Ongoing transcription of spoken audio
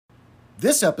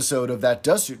This episode of That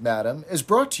Does Suit Madam is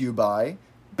brought to you by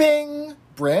Bing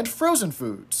brand frozen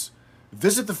foods.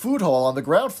 Visit the food hall on the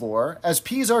ground floor as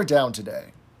peas are down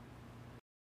today.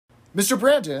 Mr.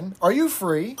 Brandon, are you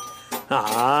free?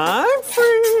 I'm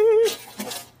free.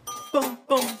 Bum,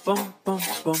 bum, bum, bum,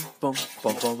 bum, bum,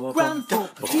 bum, bum, Ground floor,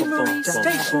 perfumery,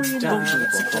 stationery and lingerie,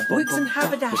 wigs and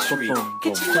haberdashery,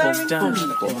 kitchenware and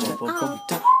furniture.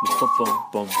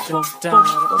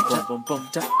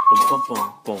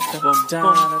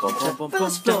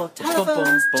 First floor,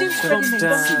 telephones, gents, ready-made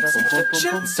suits,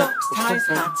 shirts, socks, ties,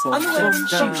 hats, underwear and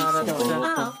shoes.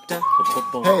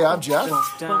 Hey, I'm Jeff.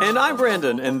 And I'm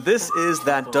Brandon, and this is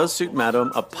That Does Suit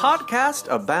Madam, a podcast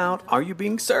about Are You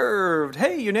Being Served?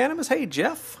 Hey, Unanimous. Hey,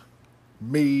 Jeff.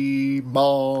 Me,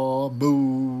 ma,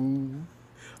 moo.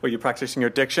 Are you practicing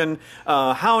your diction?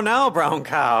 How now, brown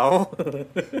cow?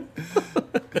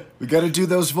 We got to do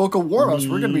those vocal warm-ups.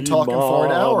 We're going to be talking for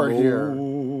an hour here.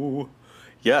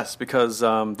 Yes, because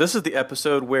this is the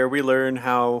episode where we learn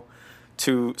how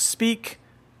to speak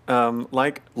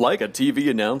like a TV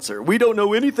announcer. We don't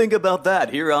know anything about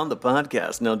that here on the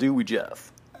podcast. Now, do we,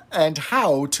 Jeff? And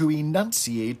how to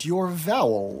enunciate your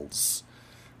vowels.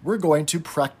 We're going to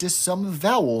practice some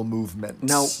vowel movements.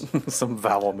 No, some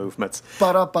vowel movements.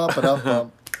 Ba-da-ba-ba-da-ba.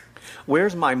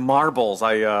 Where's my marbles?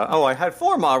 I had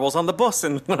 4 marbles on the bus,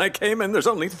 and when I came in, there's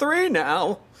only 3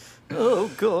 now.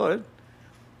 Oh, good.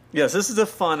 Yes, this is a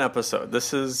fun episode.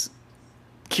 This is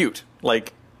cute.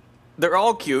 Like, they're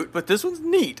all cute, but this one's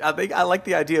neat. I like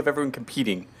the idea of everyone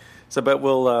competing. So, but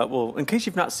we'll in case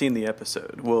you've not seen the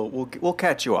episode, we'll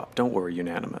catch you up. Don't worry,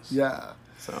 Unanimous. Yeah.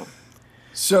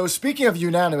 So speaking of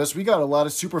Unanimous, we got a lot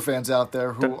of superfans out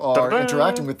there who are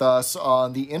interacting with us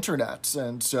on the internet.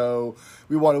 And so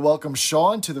we want to welcome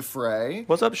Sean to the fray.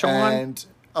 What's up, Sean?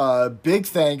 And big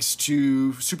thanks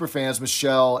to superfans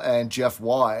Michelle and Jeff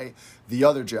Y, the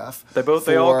other Jeff. They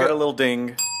all get a little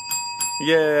ding.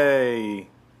 Yay.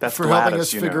 That's for Gladys, helping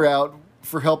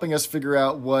us figure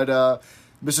out what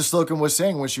Mrs. Slocum was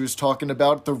saying when she was talking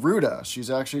about the Ruda. She's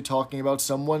actually talking about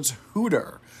someone's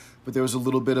hooter. But there was a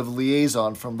little bit of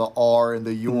liaison from the R and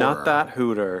the your. Not that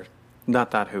hooter.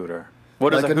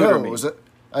 What does like a hooter mean?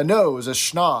 A nose, a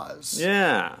schnoz.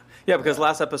 Yeah. Yeah, because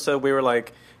last episode we were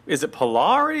like, is it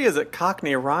Polari? Is it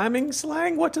Cockney rhyming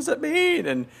slang? What does it mean?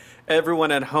 And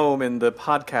everyone at home in the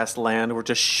podcast land were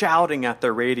just shouting at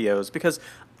their radios because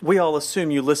we all assume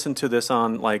you listen to this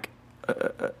on like...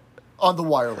 on the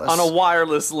wireless. On a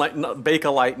wireless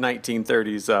Bakelite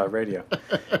 1930s radio.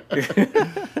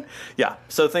 Yeah.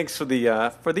 So thanks for the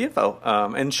info.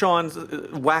 And Sean's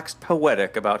waxed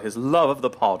poetic about his love of the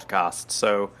podcast.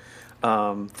 So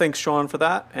thanks, Sean, for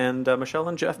that. And Michelle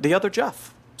and Jeff, the other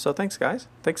Jeff. So thanks, guys.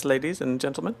 Thanks, ladies and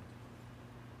gentlemen.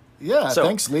 Yeah.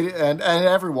 Thanks, lady, and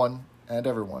everyone. And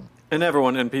everyone. And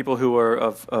everyone, and people who are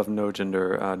of no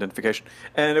gender identification.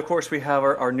 And, of course, we have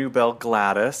our new belle,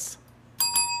 Gladys.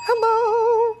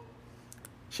 Hello!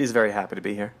 She's very happy to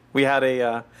be here. We had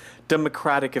a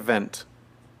democratic event,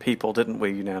 people, didn't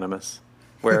we, Unanimous?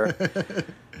 Where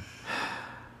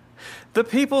the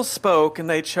people spoke and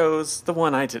they chose the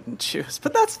one I didn't choose.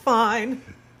 But that's fine.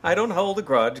 I don't hold a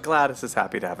grudge. Gladys is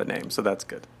happy to have a name, so that's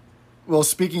good. Well,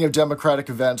 speaking of democratic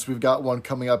events, we've got one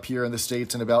coming up here in the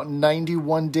States in about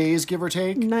 91 days, give or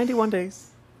take. 91 days.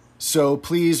 So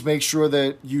please make sure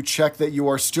that you check that you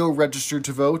are still registered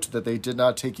to vote, that they did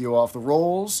not take you off the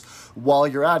rolls. While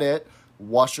you're at it,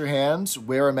 wash your hands,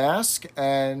 wear a mask,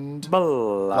 and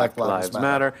Black Lives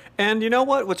Matter. And you know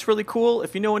what? What's really cool,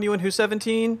 if you know anyone who's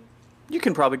 17, you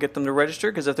can probably get them to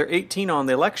register, because if they're 18 on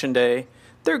the election day,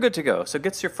 they're good to go. So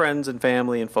get your friends and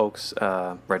family and folks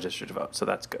registered to vote. So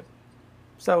that's good.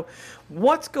 So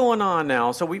what's going on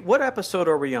now? So what episode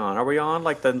are we on? Are we on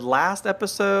like the last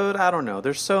episode? I don't know.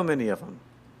 There's so many of them.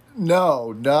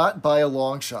 No, not by a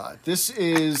long shot. This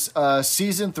is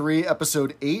season 3,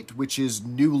 episode 8, which is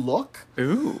New Look.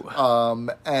 Ooh.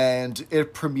 And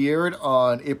it premiered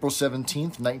on April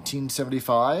 17th,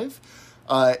 1975.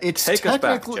 Take us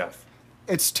back, Jeff.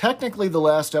 It's technically the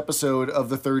last episode of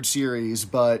the 3rd series,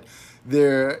 but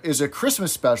there is a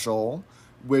Christmas special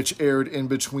which aired in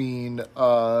between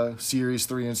Series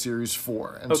 3 and Series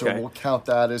 4. And so we'll count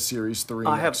that as Series 3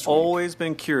 I have always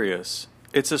been curious.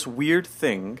 It's this weird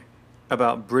thing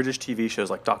about British TV shows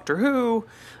like Doctor Who.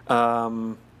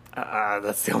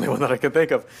 That's the only one that I can think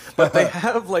of. But they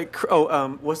have like...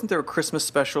 wasn't there a Christmas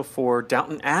special for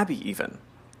Downton Abbey even?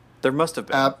 There must have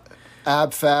been.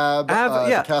 Ab Fab,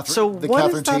 yeah. So the what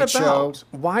Catherine is that Tate about? Show.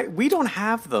 Why we don't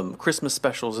have them Christmas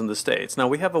specials in the States? Now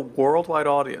we have a worldwide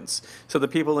audience, so the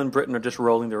people in Britain are just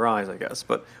rolling their eyes, I guess.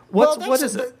 But what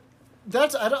is it? I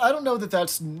don't know that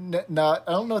that's not.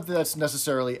 I don't know that that's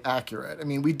necessarily accurate. I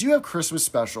mean, we do have Christmas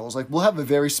specials. Like, we'll have a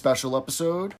very special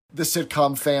episode. The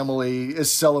sitcom family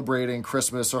is celebrating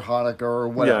Christmas or Hanukkah or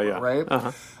whatever, right?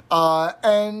 Uh-huh.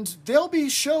 And there'll be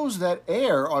shows that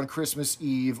air on Christmas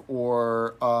Eve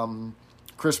or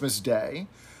Christmas Day.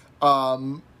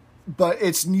 But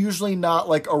it's usually not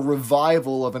like a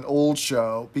revival of an old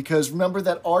show, because remember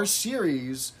that our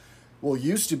series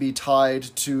used to be tied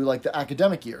to like the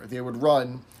academic year. They would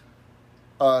run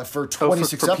for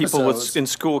 26 for episodes. people with in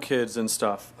school kids and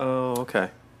stuff. Oh,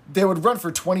 okay. They would run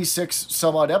for 26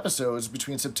 some odd episodes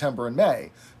between September and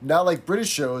May. Not like British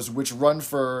shows, which run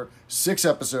for 6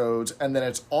 episodes and then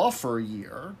it's off for a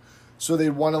year. So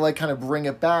they'd want to like kind of bring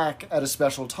it back at a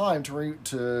special time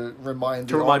to remind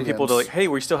the audience, people to like, hey,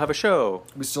 we still have a show.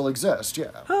 We still exist, yeah.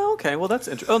 Oh, okay. Well, that's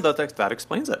interesting. Oh, that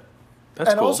explains it.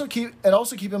 That's cool.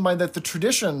 Also keep in mind that the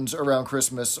traditions around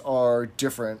Christmas are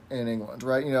different in England,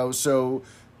 right? You know, so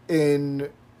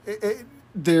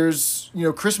there's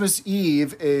Christmas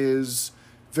Eve is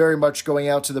very much going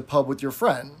out to the pub with your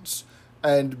friends,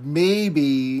 and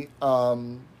maybe a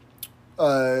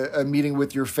meeting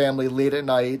with your family late at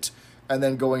night, and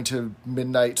then going to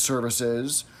midnight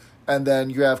services, and then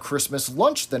you have Christmas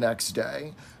lunch the next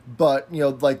day. But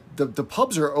like the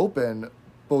pubs are open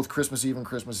both Christmas Eve and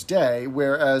Christmas Day,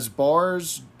 whereas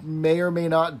bars may or may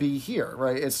not be here,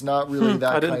 right? It's not really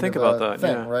that I didn't kind think of about a that,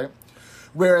 thing, yeah. right?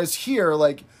 Whereas here,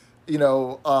 like,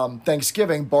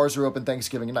 Thanksgiving, bars are open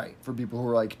Thanksgiving night for people who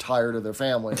are like tired of their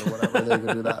family or whatever. They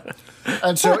can do that.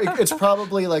 And so it's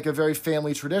probably like a very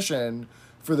family tradition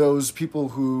for those people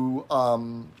who,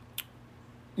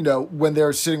 when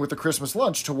they're sitting with the Christmas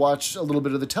lunch, to watch a little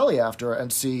bit of the telly after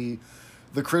and see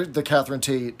the Catherine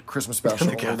Tate Christmas special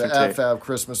or the AdFab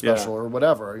Christmas special or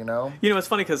whatever, It's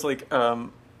funny because, like,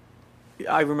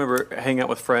 I remember hanging out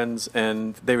with friends,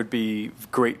 and they would be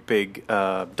great big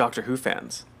Doctor Who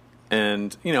fans.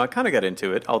 And, I kind of got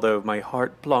into it, although my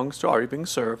heart belongs to Are You Being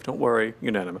Served? Don't worry,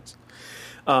 unanimous.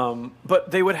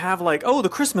 But they would have, like, the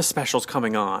Christmas special's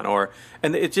coming on,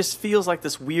 and it just feels like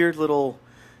this weird little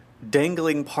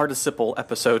dangling participle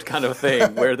episode kind of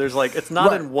thing where there's like, it's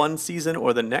not right in one season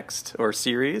or the next or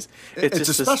series. It's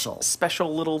just a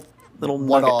special little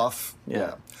one off.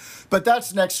 Yeah. But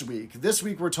that's next week. This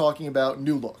week we're talking about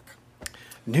New Look.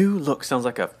 New Look sounds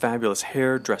like a fabulous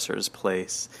hairdresser's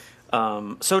place.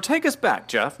 So take us back,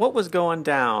 Jeff. What was going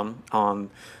down on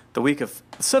the week of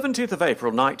 17th of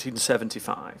April,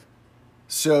 1975?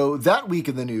 So that week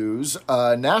in the news,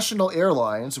 National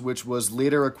Airlines, which was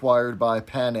later acquired by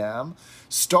Pan Am,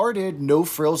 started No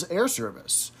Frills Air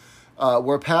Service,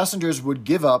 where passengers would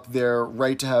give up their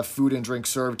right to have food and drink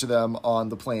served to them on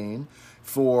the plane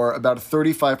for about a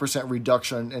 35%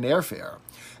 reduction in airfare.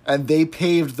 And they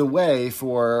paved the way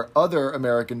for other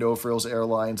American no-frills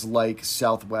airlines like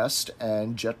Southwest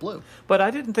and JetBlue. But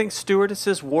I didn't think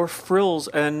stewardesses wore frills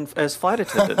as flight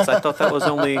attendants. I thought that was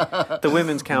only the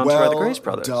women's counter by the Grace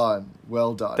Brothers.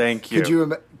 Well done. Thank you.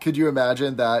 Could you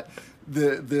imagine that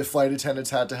the flight attendants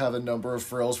had to have a number of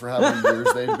frills for how many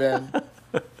years they've been?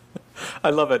 I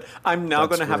love it. I'm now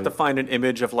going to have to find an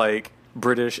image of like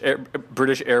British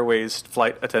Airways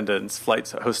flight attendants, flight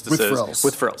hostesses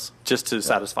with frills, just to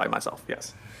satisfy myself.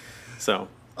 Yes. So.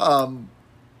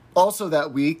 Also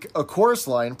that week, A Chorus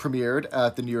Line premiered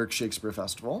at the New York Shakespeare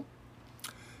Festival,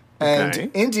 and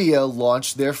India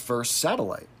launched their first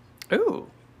satellite. Ooh.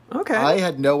 Okay. I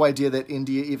had no idea that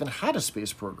India even had a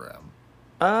space program.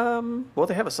 Well,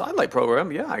 they have a satellite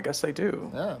program. Yeah, I guess they do.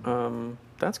 Yeah.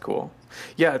 That's cool.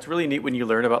 Yeah, it's really neat when you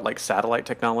learn about like satellite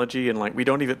technology and like we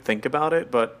don't even think about it,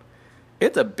 but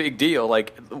it's a big deal.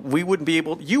 Like you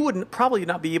wouldn't probably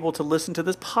not be able to listen to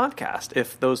this podcast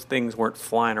if those things weren't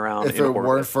flying around. If it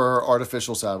weren't for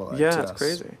artificial satellites. Yeah, it's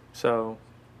crazy. So,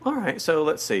 all right. So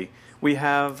let's see. We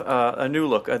have a New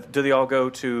Look. Do they all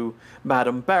go to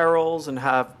Madame Barrel's and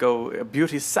go a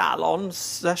beauty salon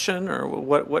session, or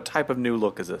what type of New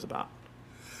Look is this about?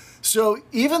 So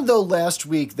even though last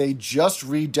week they just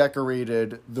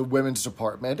redecorated the women's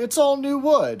department, it's all new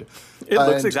wood. It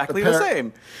looks exactly the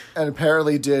same. And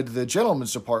apparently did the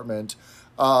gentlemen's department.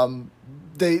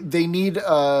 They need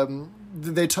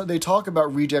they talk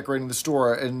about redecorating the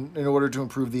store in order to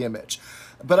improve the image.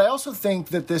 But I also think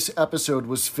that this episode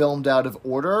was filmed out of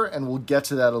order, and we'll get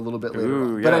to that a little bit later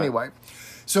on. But anyway,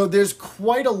 so there's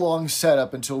quite a long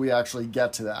setup until we actually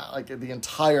get to that. Like the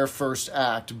entire first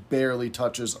act barely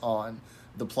touches on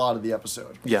the plot of the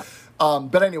episode. Yeah.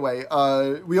 But anyway,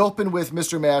 we open with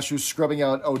Mr. Mash, who's scrubbing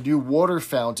out a new water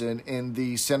fountain in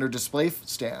the center display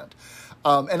stand.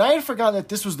 And I had forgotten that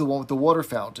this was the one with the water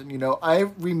fountain. You know, I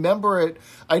remember it.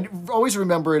 I always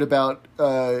remember it about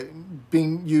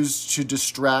being used to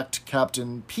distract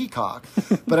Captain Peacock,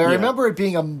 but I remember it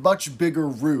being a much bigger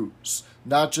ruse,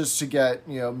 not just to get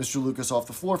Mr. Lucas off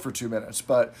the floor for 2 minutes,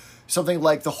 but something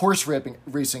like the horse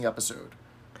racing episode.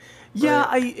 Yeah,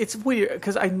 Right? it's weird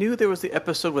because I knew there was the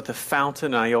episode with the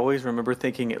fountain. And I always remember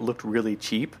thinking it looked really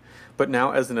cheap, but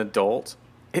now as an adult,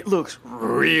 it looks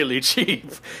really cheap.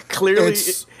 Clearly,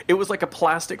 it was like a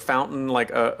plastic fountain,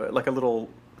 like a little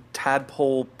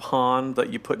tadpole pond that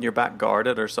you put in your back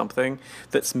garden or something.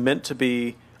 That's meant to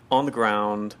be on the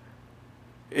ground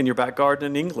in your back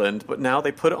garden in England, but now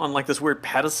they put it on like this weird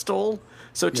pedestal.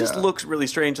 So it just looks really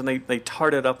strange, and they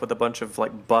tart it up with a bunch of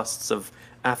like busts of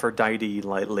Aphrodite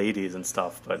like ladies and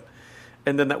stuff,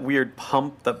 and then that weird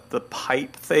pump, the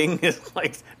pipe thing is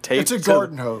like taped. It's a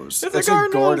garden hose. It's a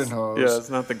garden hose. Yeah, it's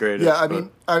not the greatest.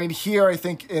 Yeah, I mean, here I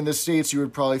think in the States you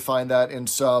would probably find that in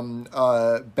some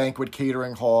banquet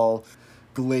catering hall,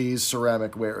 glazed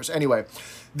ceramic wares. Anyway,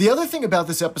 the other thing about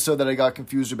this episode that I got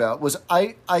confused about was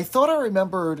I thought I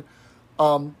remembered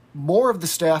more of the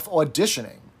staff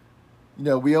auditioning. You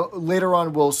know, later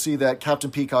on we'll see that Captain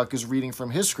Peacock is reading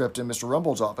from his script in Mr.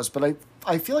 Rumble's office, but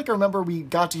I feel like I remember we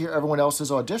got to hear everyone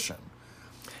else's audition.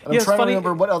 And I'm trying to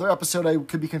remember what other episode I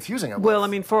could be confusing it with. Well, I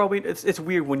mean, for all it's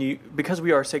weird because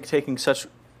we are taking such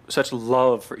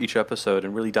love for each episode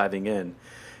and really diving in.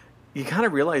 You kind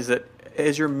of realize that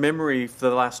as your memory for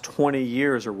the last 20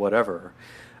 years or whatever,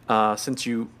 since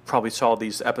you probably saw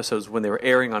these episodes when they were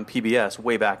airing on PBS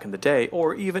way back in the day,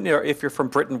 or even if you're from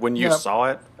Britain when you saw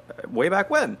it way back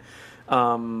when,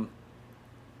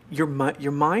 your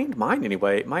mind, mine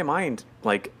anyway, my mind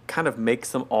like kind of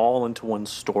makes them all into one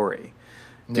story.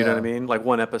 Do you know what I mean? Like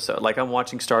one episode. Like I'm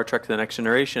watching Star Trek: The Next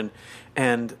Generation,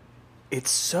 and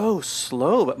it's so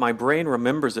slow, but my brain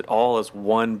remembers it all as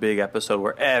one big episode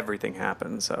where everything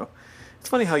happens. So it's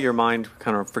funny how your mind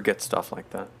kind of forgets stuff like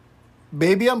that.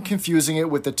 Maybe I'm confusing it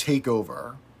with The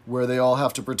Takeover, where they all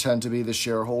have to pretend to be the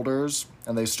shareholders,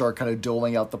 and they start kind of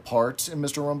doling out the parts in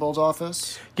Mr. Rumble's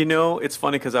office. You know, it's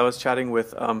funny because I was chatting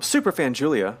with superfan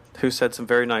Julia, who said some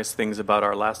very nice things about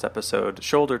our last episode,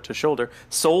 Shoulder to Shoulder,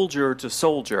 Soldier to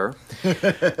Soldier.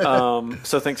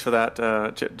 So thanks for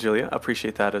that, Julia.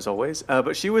 Appreciate that as always.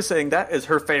 But she was saying that is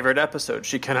her favorite episode.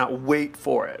 She cannot wait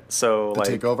for it. So The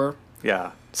Takeover?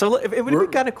 Yeah. So it would be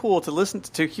kind of cool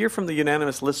to hear from the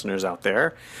unanimous listeners out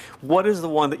there. What is the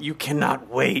one that you cannot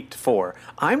wait for?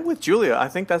 I'm with Julia. I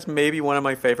think that's maybe one of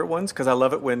my favorite ones because I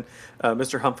love it when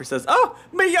Mr. Humphrey says, "Oh,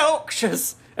 me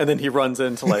Yorkshires," and then he runs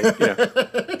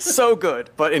into so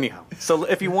good. But anyhow, so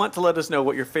if you want to let us know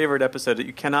what your favorite episode that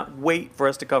you cannot wait for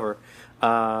us to cover,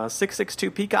 662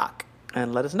 Peacock,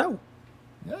 and let us know.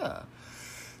 Yeah.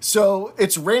 So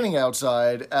it's raining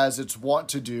outside, as it's wont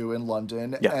to do in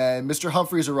London, and Mr.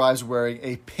 Humphreys arrives wearing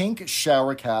a pink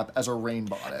shower cap as a rain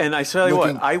bonnet. And I tell you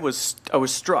what, I was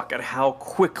struck at how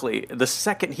quickly, the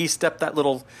second he stepped that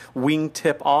little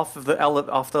wingtip off of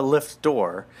the lift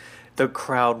door, the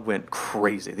crowd went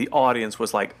crazy. The audience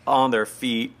was like on their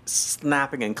feet,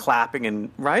 snapping and clapping, and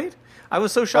right? I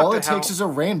was so shocked. All it takes is a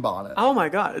rain bonnet. Oh my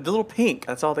God, the little pink.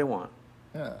 That's all they want.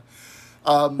 Yeah.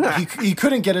 He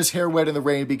couldn't get his hair wet in the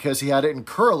rain because he had it in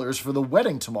curlers for the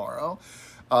wedding tomorrow,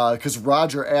 because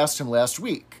Roger asked him last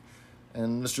week.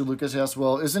 And Mr. Lucas asked,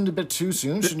 well, isn't it a bit too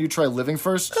soon? Shouldn't you try living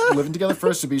together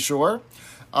first to be sure?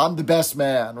 I'm the best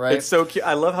man, right? It's so cute.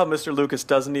 I love how Mr. Lucas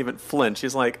doesn't even flinch.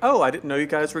 He's like, oh, I didn't know you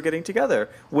guys were getting together.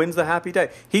 When's the happy day?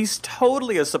 He's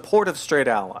totally a supportive straight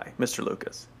ally, Mr.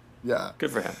 Lucas. Yeah. Good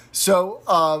for him.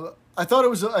 So, I thought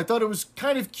it was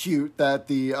kind of cute that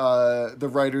the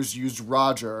writers used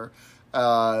Roger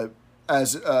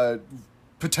as a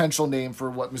potential name for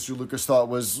what Mr. Lucas thought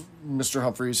was Mr.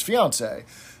 Humphrey's fiance,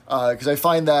 because I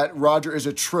find that Roger is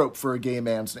a trope for a gay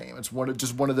man's name. It's one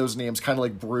of those names, kind of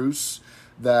like Bruce,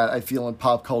 that I feel in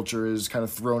pop culture is kind of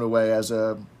thrown away as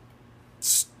a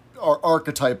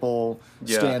archetypal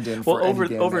stand-in for any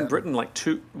gay over man. in Britain,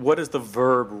 what is the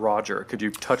verb Roger? Could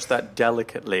you touch that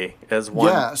delicately, as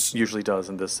one usually does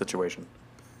in this situation?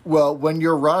 Well, when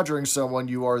you're rogering someone,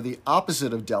 you are the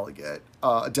opposite of delicate,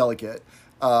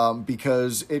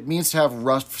 because it means to have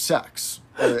rough sex,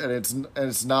 and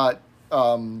it's not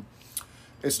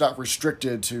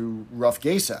restricted to rough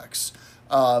gay sex,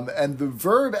 and the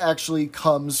verb actually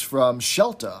comes from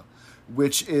shelta,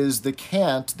 which is the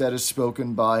cant that is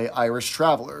spoken by Irish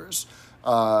travelers.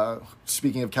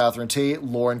 Speaking of Catherine Tate,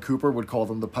 Lauren Cooper would call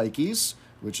them the pikeys,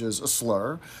 which is a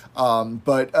slur.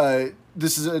 But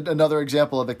this is another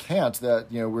example of a cant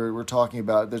that we're talking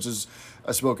about. There's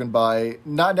spoken by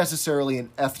not necessarily an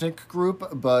ethnic group,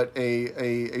 but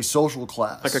a social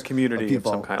class, Like a community of of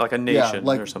people. some kind, like a nation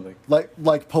or something.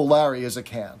 Like Polari is a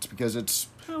cant, because it's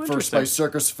first interesting. by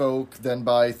circus folk, then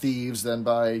by thieves, then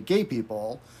by gay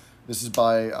people. This is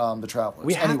by the Travelers.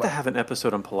 We have Anyway. to have an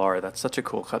episode on Polari. That's such a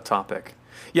cool topic.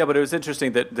 Yeah, but it was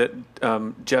interesting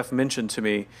that Jeff mentioned to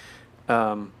me,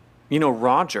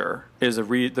 Roger is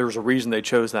there's a reason they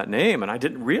chose that name, and I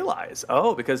didn't realize.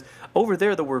 Oh, because over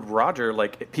there the word Roger,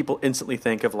 like, people instantly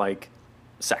think of like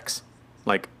sex,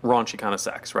 like raunchy kind of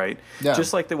sex, right? Yeah.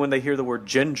 Just like when they hear the word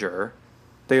ginger,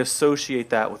 they associate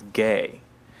that with gay.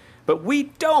 But we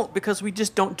don't, because we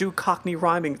just don't do Cockney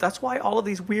rhyming. That's why all of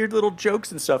these weird little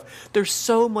jokes and stuff, there's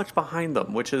so much behind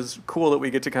them, which is cool that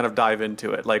we get to kind of dive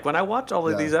into it. Like, when I watch all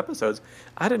of these episodes,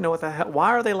 I didn't know what the hell,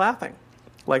 why are they laughing?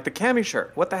 Like the cami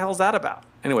shirt, what the hell's that about?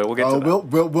 Anyway, we'll get to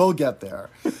that. We'll get there.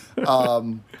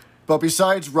 But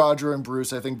besides Roger and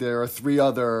Bruce, I think there are three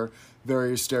other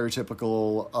very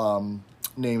stereotypical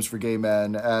names for gay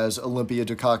men, as Olympia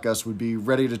Dukakis would be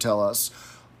ready to tell us.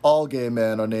 All gay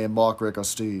men are named Mark, Rick, or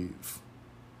Steve.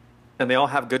 And they all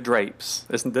have good drapes.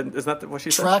 Isn't that what she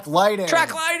said? Track lighting.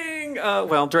 Track lighting!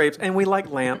 Well, drapes. And we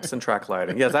like lamps and track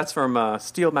lighting. Yeah, that's from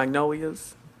Steel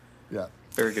Magnolias. Yeah.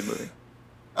 Very good movie.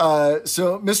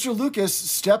 So Mr. Lucas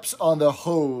steps on the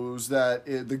hose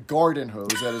the garden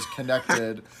hose that is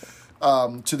connected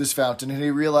to this fountain, and he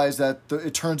realized that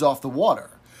it turns off the water.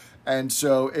 And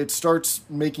so it starts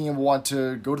making him want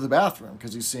to go to the bathroom,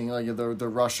 because he's seeing like the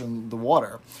rush in the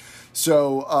water.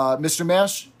 So Mr.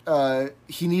 Mash,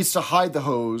 he needs to hide the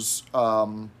hose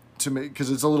because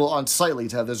it's a little unsightly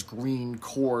to have this green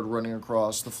cord running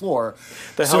across the floor.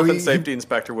 The health and safety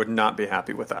inspector would not be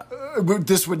happy with that.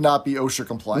 This would not be OSHA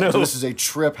compliant. No. This is a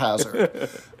trip hazard.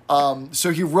 So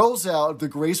he rolls out the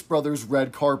Grace Brothers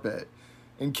red carpet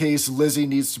in case Lizzie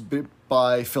needs to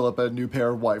buy Philip a new pair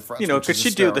of white fronts. Could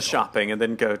she do the shopping and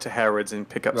then go to Harrods and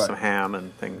pick up some ham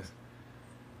and things?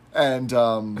 And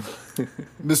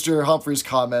Mr. Humphreys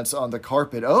comments on the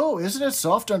carpet, "Oh, isn't it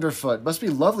soft underfoot? Must be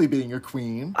lovely being a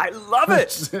queen." I love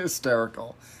it.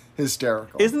 Hysterical.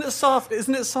 Isn't it soft?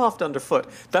 Isn't it soft underfoot?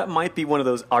 That might be one of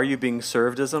those "are you being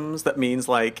served"isms that means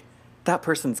like that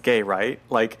person's gay, right?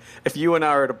 Like if you and I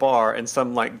are at a bar and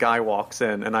some like guy walks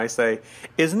in and I say,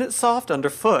 "Isn't it soft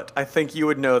underfoot?" I think you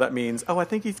would know that means, "Oh, I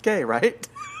think he's gay," right?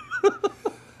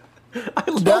 I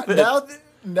love it.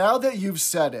 Now that you've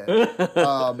said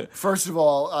it, first of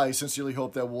all, I sincerely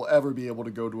hope that we'll ever be able to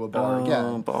go to a bar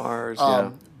again. Bars, yeah.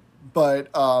 But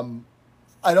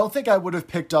I don't think I would have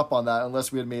picked up on that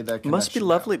unless we had made that connection. Must be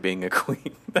lovely being a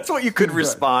queen. That's what you could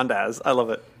respond as. I love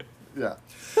it. Yeah.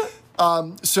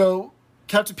 So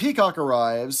Captain Peacock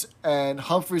arrives, and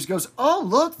Humphreys goes, "Oh,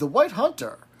 look, the White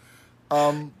Hunter."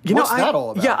 What's that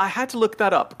all about? Yeah, I had to look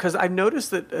that up because I've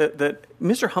noticed that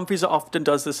Mr. Humphreys often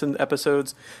does this in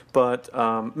episodes, but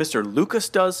Mr. Lucas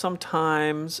does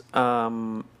sometimes.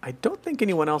 I don't think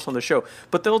anyone else on the show,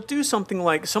 but they'll do something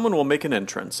like someone will make an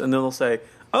entrance and then they'll say,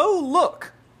 "Oh,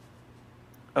 look,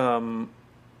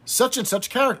 such and such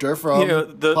character from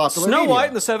the Popular Snow Media." White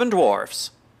and the Seven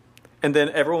Dwarfs." And then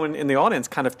everyone in the audience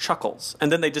kind of chuckles,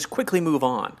 and then they just quickly move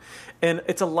on. And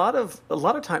it's a lot of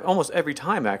time, almost every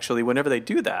time actually, whenever they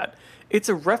do that, it's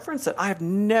a reference that I have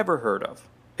never heard of.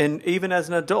 And even as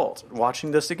an adult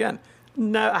watching this again,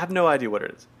 I have no idea what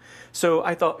it is. So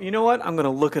I thought, you know what? I'm going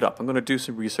to look it up. I'm going to do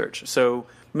some research. So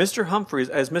Mr. Humphreys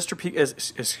as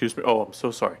excuse me. Oh, I'm so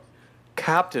sorry.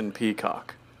 Captain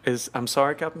Peacock. I'm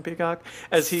sorry, Captain Peacock.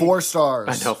 4 stars.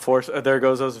 I know, 4. There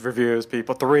goes those reviews,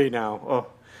 people. 3 now. Oh.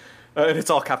 And it's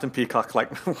all Captain Peacock, like,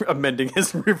 amending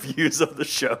his reviews of the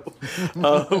show.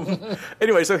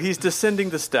 Anyway, so he's descending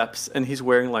the steps, and he's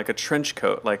wearing, like, a trench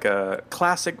coat, like a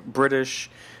classic British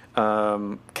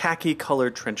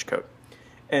khaki-colored trench coat.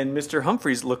 And Mr.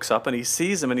 Humphreys looks up, and he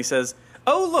sees him, and he says,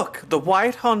 "Oh, look, the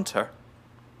White Hunter."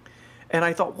 And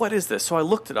I thought, what is this? So I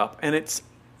looked it up, and it's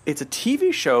a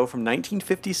TV show from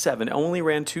 1957. It only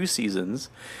ran 2 seasons,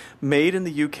 made in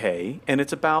the UK, and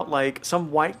it's about like some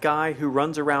white guy who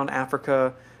runs around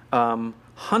Africa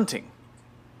hunting,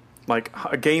 like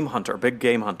a game hunter, big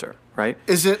game hunter, right?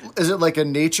 Is it like a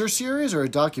nature series or a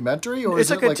documentary, or It's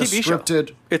is like it a like TV a scripted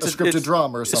show. a scripted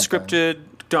drama or something? A scripted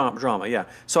drama, yeah.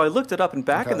 So I looked it up, and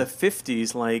back in the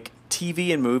 50s, like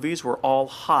TV and movies were all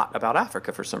hot about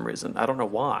Africa for some reason. I don't know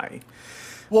why.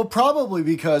 Well, probably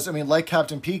because, I mean, like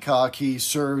Captain Peacock, he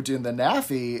served in the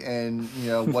NAFI in,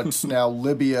 what's now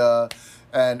Libya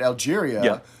and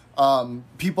Algeria. Yeah.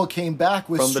 People came back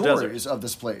with From the stories desert. of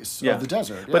this place, Yeah. of the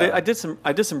desert. But yeah.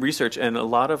 I did some research, and a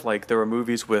lot of like there were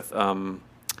movies with Rhett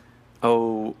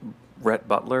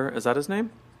Butler. Is that his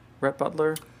name? Rhett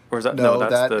Butler. Or is that No,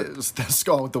 that's that's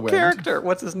Gone with the Wind. character.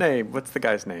 What's his name? What's the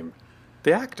guy's name?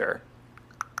 The actor.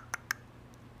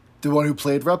 The one who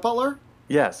played Rhett Butler?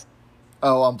 Yes.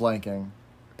 Oh, I'm blanking.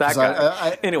 That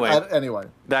guy. Anyway.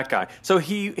 That guy. So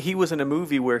he was in a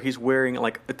movie where he's wearing,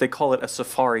 like, they call it a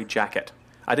safari jacket.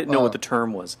 I didn't know what the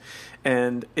term was.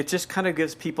 And it just kind of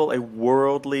gives people a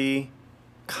worldly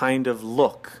kind of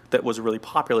look that was really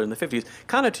popular in the 50s.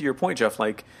 Kind of to your point, Jeff,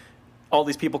 like, all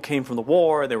these people came from the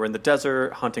war, they were in the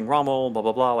desert hunting Rommel, blah,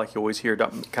 blah, blah, like you always hear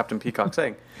Captain Peacock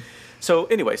saying. So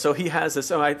anyway, so he has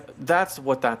this, that's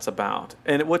what that's about.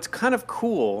 And what's kind of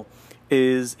cool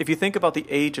is if you think about the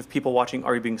age of people watching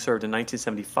Are You Being Served in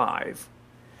 1975,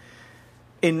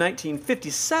 in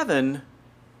 1957,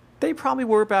 they probably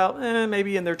were about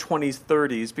maybe in their 20s,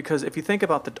 30s, because if you think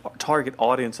about the target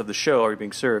audience of the show, Are You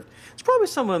Being Served, it's probably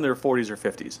someone in their 40s or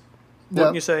 50s.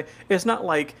 Wouldn't you say? It's not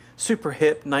like super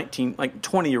hip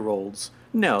 20-year-olds.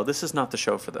 No, this is not the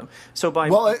show for them.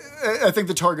 Well, I think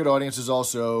the target audience is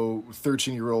also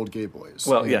 13-year-old gay boys.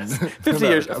 Well, yes, 50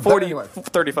 years, 40, anyway.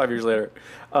 35 years later,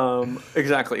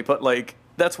 exactly. But like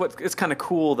that's what it's kind of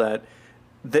cool that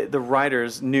the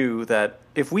writers knew that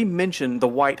if we mention the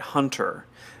White Hunter,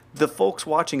 the folks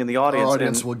watching in the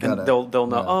audience will get it. They'll know.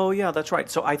 Yeah. Oh, yeah, that's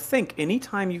right. So I think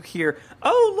anytime you hear,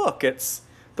 oh look, it's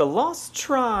the Lost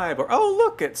Tribe, or oh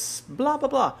look, it's blah blah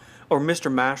blah, or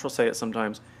Mr. Mash will say it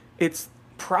sometimes. It's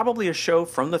probably a show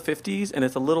from the 50s, and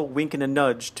it's a little wink and a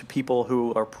nudge to people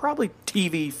who are probably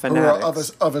TV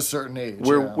fanatics. Of a certain age.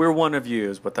 We're one of you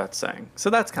is what that's saying. So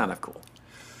that's kind of cool.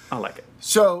 I like it.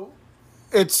 So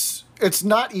it's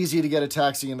not easy to get a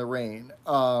taxi in the rain,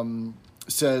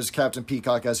 says Captain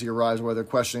Peacock as he arrives, where they're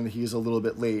questioning that he's a little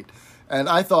bit late. And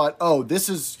I thought,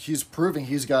 he's proving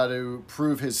he's got to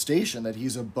prove his station, that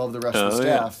he's above the rest of the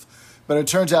staff. Yeah. But it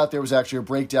turns out there was actually a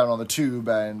breakdown on the tube,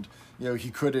 and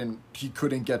he couldn't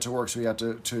get to work, so he had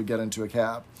to get into a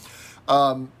cab.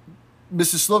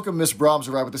 Mrs. Slocum and Miss Brahms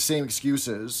arrive with the same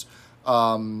excuses,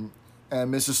 and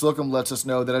Mrs. Slocum lets us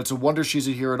know that it's a wonder she's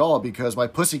here at all because my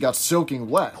pussy got soaking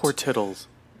wet. Poor Tittles.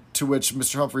 To which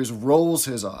Mr. Humphries rolls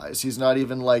his eyes. He's not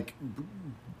even like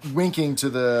winking to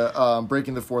the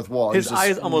breaking the fourth wall. His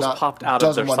eyes almost popped out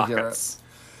of their sockets.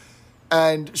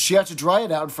 And she had to dry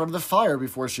it out in front of the fire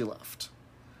before she left.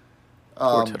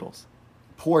 Poor Tittles.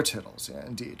 Poor Tittles, yeah,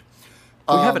 indeed.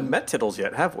 We haven't met Tittles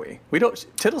yet, have we?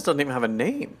 Tittles doesn't even have a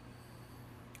name.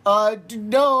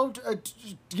 No.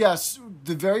 Yes,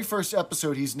 the very first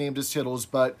episode he's named as Tittles,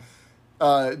 but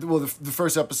the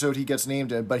first episode he gets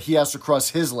named in, but he has to cross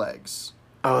his legs.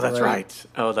 Oh, that's right.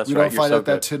 Oh, that's right. You don't find out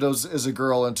that Tittles is a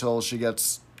girl until she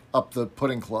gets up the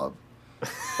pudding club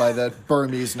by that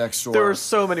Burmese next door. There are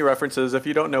so many references. If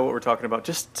you don't know what we're talking about,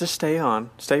 just stay on.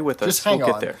 Stay with us. Just hang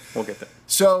on. We'll get there.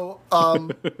 So,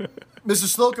 Mrs.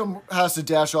 Slocum has to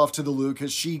dash off to the loo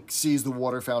because she sees the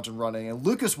water fountain running, and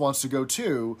Lucas wants to go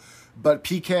too, but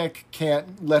Peacock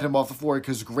can't let him off the floor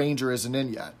because Granger isn't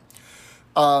in yet.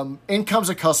 In comes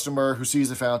a customer who sees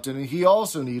the fountain, and he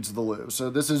also needs the loo. So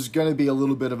this is going to be a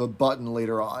little bit of a button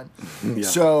later on. Yeah.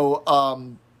 So,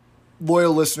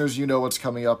 loyal listeners, you know what's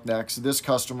coming up next. This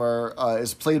customer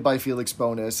is played by Felix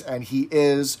Bonus, and he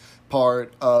is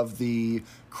part of the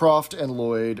Croft and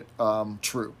Lloyd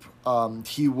troupe.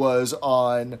 He was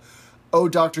on Oh,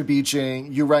 Dr.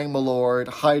 Beeching, You Rang Milord,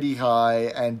 Heidi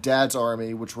High, and Dad's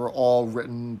Army, which were all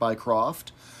written by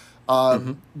Croft.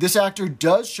 This actor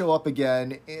does show up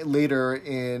again later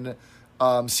in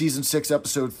season 6,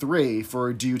 episode 3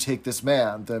 for Do You Take This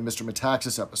Man, the Mr.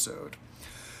 Metaxas episode.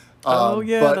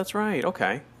 That's right.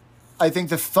 Okay. I think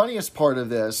the funniest part of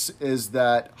this is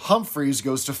that Humphries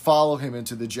goes to follow him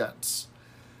into the gents.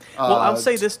 Well, I'll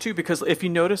say this too, because if you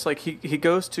notice, like he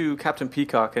goes to Captain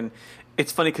Peacock, and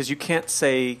it's funny because you can't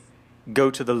say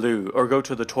go to the loo or go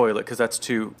to the toilet because that's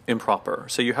too improper.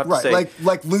 So you have to say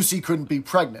like Lucy couldn't be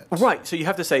pregnant. Right. So you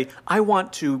have to say I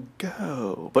want to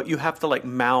go, but you have to like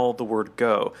mouth the word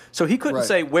go. So he couldn't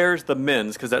say where's the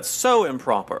men's because that's so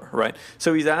improper, right?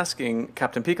 So he's asking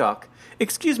Captain Peacock,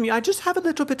 excuse me, I just have a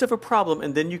little bit of a problem,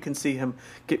 and then you can see him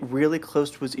get really close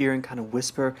to his ear and kind of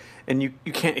whisper, and you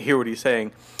can't hear what he's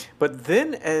saying. But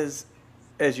then as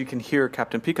you can hear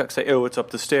Captain Peacock say, oh, it's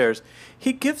up the stairs,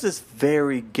 he gives this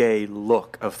very gay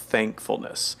look of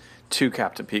thankfulness to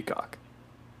Captain Peacock.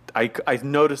 I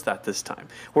noticed that this time,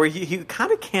 where he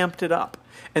kind of camped it up,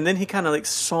 and then he kind of like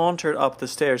sauntered up the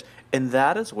stairs, and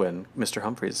that is when Mr.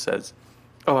 Humphries says,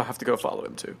 oh, I have to go follow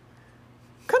him too.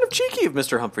 Kind of cheeky of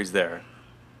Mr. Humphries there.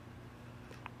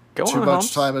 Go on, Too much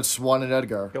Humps. time at Swan and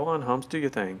Edgar. Go on, Humps, do your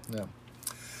thing. Yeah.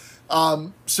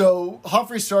 So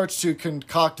Humphrey starts to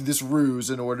concoct this ruse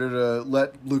in order to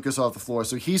let Lucas off the floor.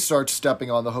 So he starts stepping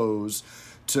on the hose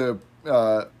to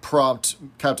prompt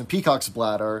Captain Peacock's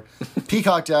bladder.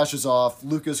 Peacock dashes off.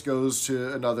 Lucas goes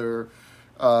to another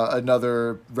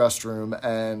restroom,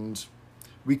 and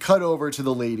we cut over to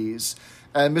the ladies.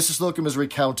 And Mrs. Slocum is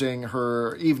recounting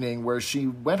her evening where she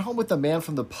went home with the man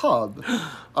from the pub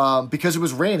because it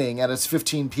was raining and it's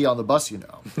 15p on the bus,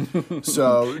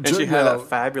 So and she had a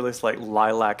fabulous,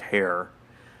 lilac hair.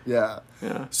 Yeah.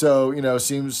 So,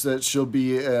 seems that she'll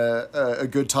be a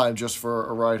good time just for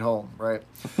a ride home, right?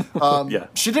 Yeah.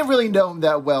 She didn't really know him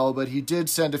that well, but he did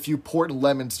send a few port and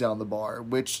lemons down the bar,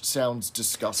 which sounds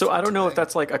disgusting. So I don't know if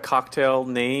that's a cocktail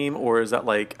name, or is that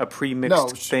a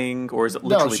pre-mixed thing, or is it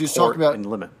literally she's port talking about and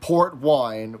lemon? Port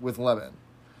wine with lemon.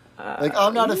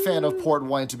 I'm not a fan of port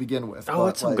wine to begin with. Oh,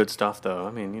 it's some good stuff, though.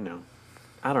 I mean,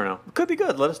 I don't know. It could be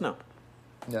good. Let us know.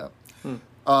 Yeah.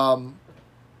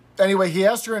 Anyway, he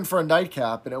asked her in for a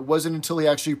nightcap, and it wasn't until he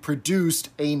actually produced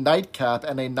a nightcap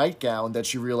and a nightgown that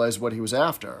she realized what he was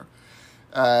after.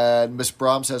 And Miss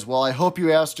Brahm says, well, I hope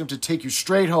you asked him to take you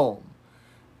straight home.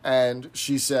 And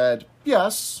she said,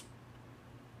 yes,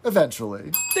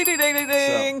 eventually. Ding, ding, ding, ding,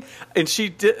 ding. So, and she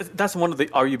did. That's one of the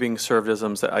Are You Being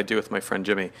Served-isms that I do with my friend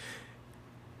Jimmy.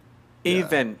 Yeah.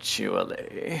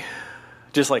 Eventually.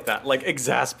 Just like that.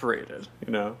 Exasperated,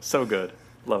 So good.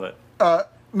 Love it.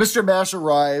 Mr. Mash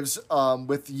arrives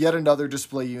with yet another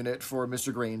display unit for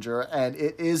Mr. Granger, and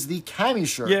it is the cami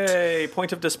shirt. Yay,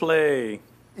 point of display.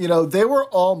 They were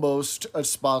almost a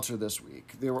sponsor this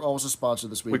week. We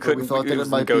thought that it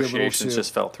might be a little negotiations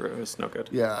just fell through. It's no good.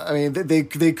 Yeah, I mean,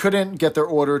 they couldn't get their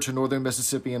order to northern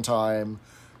Mississippi in time,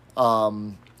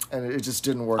 and it just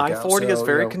didn't work out. I-40 is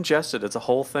very congested. It's a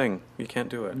whole thing. You can't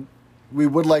do it. We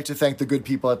would like to thank the good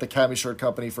people at the Cami Shirt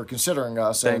Company for considering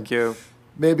us. Thank you.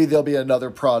 Maybe there'll be another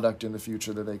product in the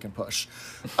future that they can push.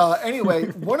 Anyway,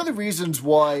 one of the reasons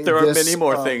why there are many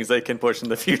more things they can push in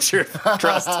the future.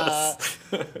 Trust us.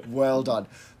 Well done.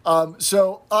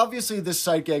 So obviously this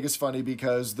sight gag is funny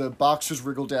because the boxers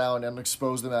wriggle down and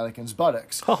expose the mannequin's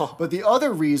buttocks. Oh. But the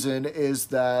other reason is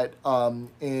that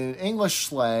in English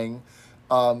slang,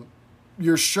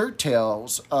 your shirt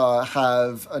tails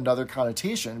have another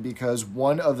connotation because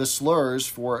one of the slurs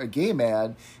for a gay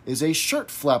man is a shirt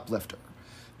flap lifter.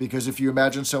 Because if you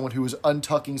imagine someone who is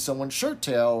untucking someone's shirt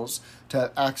tails to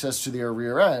have access to their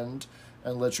rear end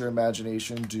and let your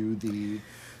imagination do the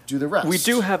rest. We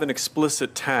do have an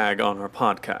explicit tag on our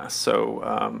podcast,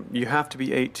 so you have to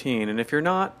be 18. And if you're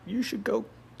not, you should go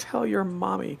tell your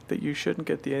mommy that you shouldn't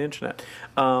get the internet.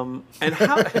 And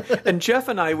Jeff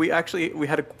and I, we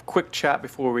had a quick chat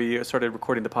before we started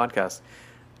recording the podcast.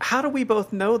 How do we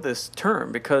both know this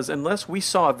term? Because unless we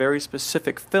saw a very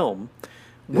specific film,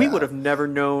 we would have never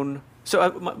known.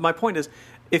 So my point is,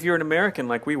 if you're an American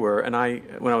like we were, and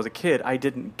when I was a kid, I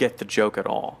didn't get the joke at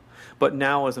all. But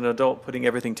now as an adult putting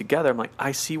everything together, I'm like,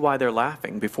 I see why they're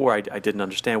laughing. Before I didn't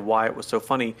understand why it was so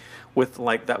funny with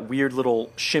that weird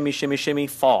little shimmy, shimmy, shimmy,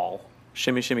 fall.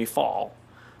 Shimmy, shimmy, fall.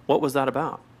 What was that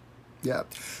about? Yeah.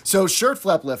 So shirt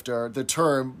flap lifter, the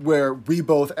term where we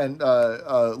both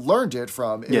learned it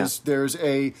from, is there's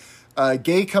a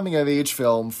gay coming-of-age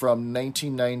film from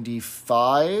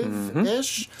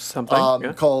 1995-ish,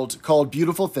 something called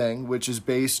Beautiful Thing, which is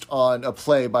based on a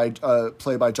play by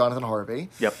Jonathan Harvey.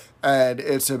 Yep. And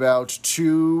it's about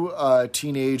two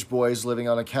teenage boys living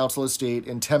on a council estate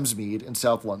in Thamesmead in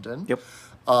South London. Yep.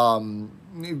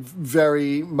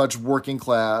 Very much working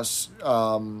class,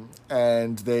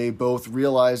 and they both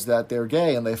realize that they're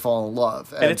gay and they fall in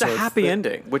love. And it's a happy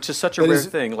ending, which is such a rare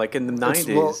thing. Like in the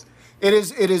 90s. It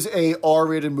is a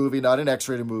R-rated movie, not an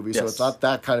X-rated movie, so it's not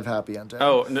that kind of happy ending.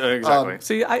 Oh, no, exactly.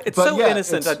 See, it's so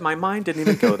innocent that my mind didn't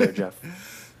even go there, Jeff.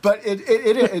 But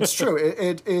it's true.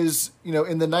 It is,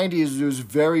 in the 90s, it was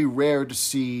very rare to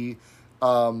see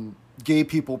gay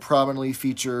people prominently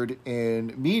featured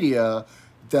in media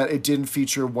that it didn't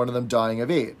feature one of them dying of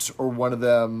AIDS or one of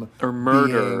them or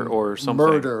murder or something.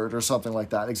 Murdered or something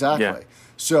like that. Exactly. Yeah.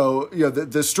 So,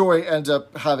 the story ends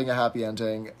up having a happy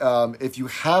ending. If you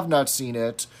have not seen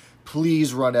it,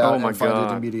 please run out and find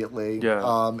it immediately.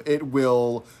 Yeah. It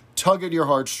will tug at your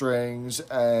heartstrings,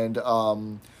 and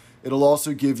it'll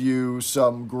also give you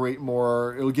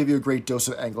it'll give you a great dose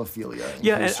of Anglophilia.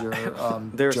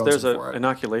 There's an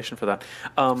inoculation for that.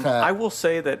 I will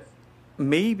say that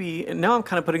maybe, and now I'm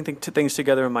kind of putting things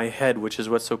together in my head, which is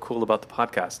what's so cool about the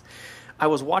podcast. I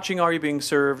was watching Are You Being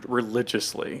Served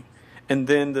religiously. And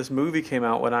then this movie came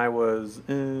out when I was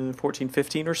 14,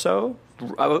 15 or so.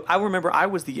 I remember I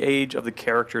was the age of the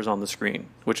characters on the screen,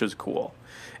 which was cool.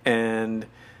 And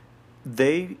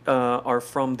they are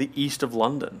from the east of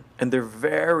London, and they're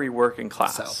very working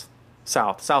class.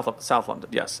 South London,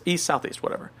 yes. East, southeast,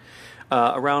 whatever.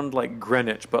 around like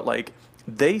Greenwich, but like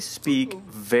they speak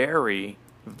very,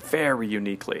 very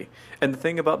uniquely. And the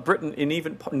thing about Britain, in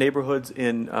even neighborhoods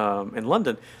in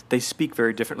London, they speak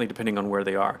very differently depending on where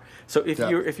they are. So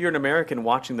if you're an American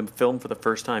watching them film for the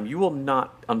first time, you will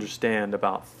not understand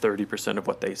about 30% of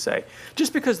what they say,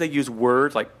 just because they use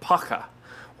words like "paka."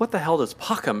 What the hell does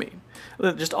 "paka" mean?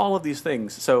 Just all of these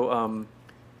things. So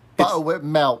butter would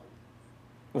melt.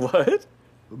 What?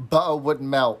 Butter would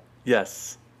melt.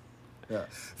 Yes. Yeah,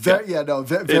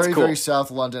 very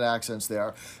South London accents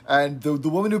there. And the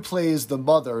woman who plays the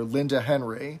mother, Linda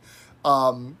Henry,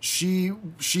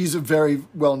 she's a very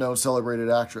well-known, celebrated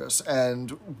actress.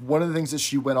 And one of the things that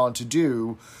she went on to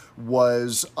do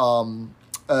was a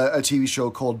TV show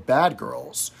called Bad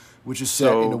Girls, which is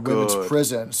set in a women's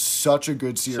prison. Such a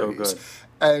good series. So good.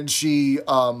 And she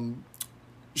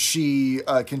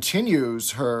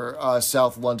continues her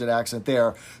South London accent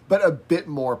there, but a bit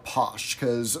more posh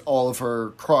because all of her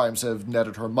crimes have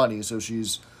netted her money, so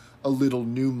she's a little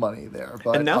new money there.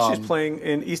 But, and now she's playing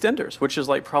in EastEnders, which is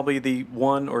like probably the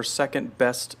one or second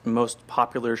best, most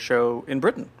popular show in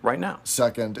Britain right now.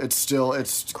 Second.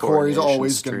 Corey's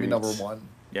always going to be number one.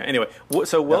 Yeah, anyway,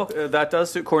 so that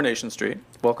does suit Coronation Street.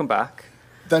 Welcome back.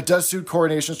 That does suit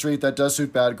Coronation Street. That does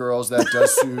suit Bad Girls. That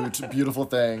does suit Beautiful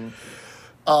Thing.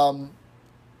 Why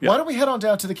don't we head on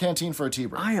down to the canteen for a tea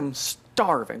break? I am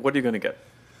starving. What are you going to get?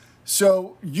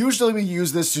 So usually we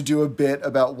use this to do a bit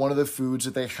about one of the foods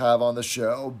that they have on the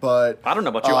show, but I don't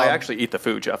know about you. I actually eat the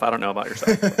food, Jeff. I don't know about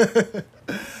yourself.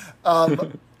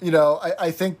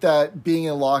 I think that being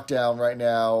in lockdown right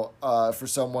now, for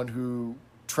someone who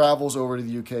travels over to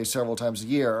the UK several times a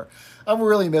year, I'm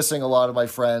really missing a lot of my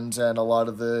friends and a lot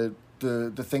of the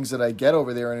things that I get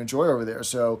over there and enjoy over there.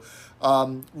 So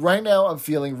right now I'm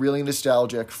feeling really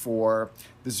nostalgic for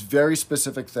this very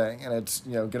specific thing, and it's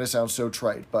going to sound so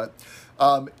trite, but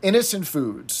Innocent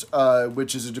Foods,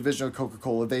 which is a division of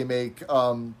Coca-Cola, they make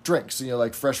drinks,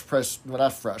 like fresh pressed, well,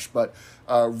 not fresh, but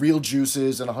real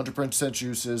juices and 100%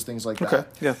 juices, things like that. Okay,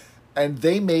 yeah. And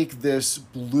they make this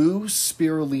blue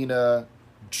spirulina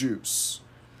juice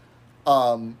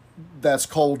that's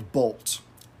called Bolt.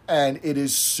 And it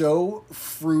is so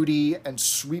fruity and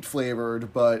sweet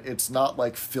flavored, but it's not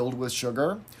like filled with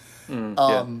sugar.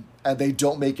 And they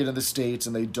don't make it in the States,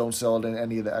 and they don't sell it in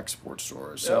any of the export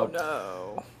stores. So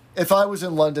no. If I was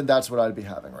in London, that's what I'd be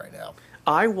having right now.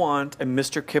 I want a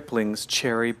Mr. Kipling's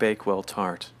Cherry Bakewell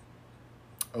tart.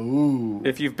 Ooh.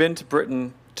 If you've been to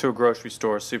Britain to a grocery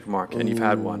store, supermarket, and you've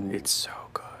had one, it's so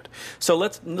good. So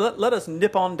let us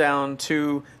nip on down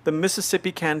to the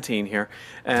Mississippi Canteen here,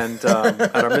 and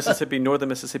at our Northern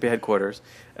Mississippi headquarters.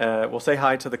 We'll say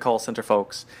hi to the call center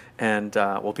folks, and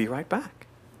we'll be right back.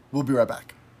 We'll be right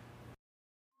back.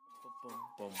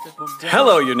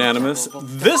 Hello, Unanimous.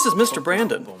 This is Mr.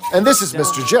 Brandon. And this is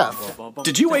Mr. Jeff.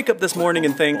 Did you wake up this morning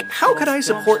and think, how could I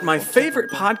support my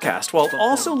favorite podcast while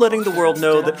also letting the world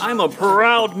know that I'm a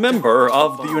proud member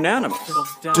of the Unanimous?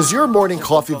 Does your morning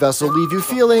coffee vessel leave you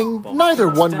feeling neither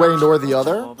one way nor the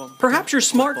other? Perhaps your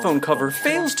smartphone cover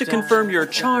fails to confirm your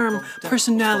charm,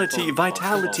 personality,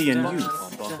 vitality, and youth.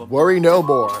 Worry no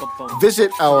more.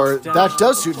 Visit our That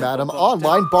Does Suit Madam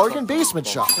online bargain basement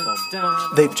shop.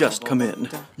 They've just come in.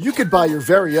 You could buy your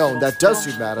very own That Does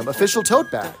Suit Madam official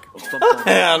tote bag. A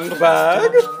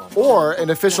handbag? Or an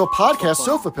official podcast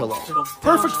sofa pillow.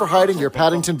 Perfect for hiding your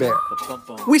Paddington Bear.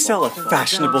 We sell a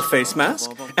fashionable face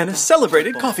mask and a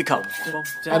celebrated coffee cup.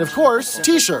 And of course,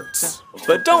 t-shirts.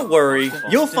 But don't worry,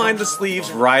 you'll find the sleeves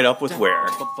right up with wear.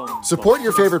 Support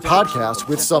your favorite podcast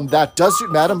with some That Does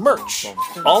Suit Madam merch.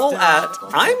 All at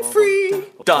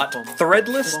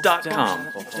imfree.threadless.com.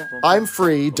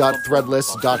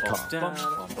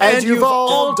 imfree.threadless.com. And you've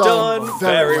all done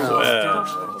very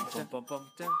well.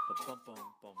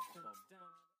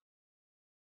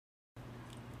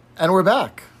 And we're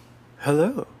back.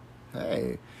 Hello.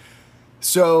 Hey.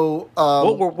 So,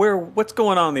 what's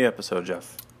going on in the episode,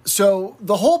 Jeff? So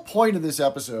the whole point of this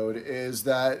episode is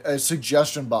that a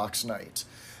suggestion box night,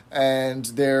 and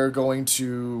they're going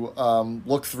to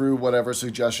look through whatever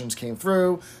suggestions came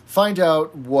through, find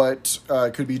out what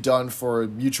could be done for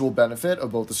mutual benefit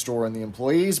of both the store and the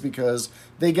employees, because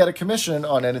they get a commission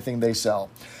on anything they sell.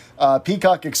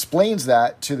 Peacock explains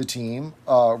that to the team.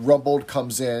 Rumbold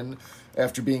comes in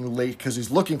after being late because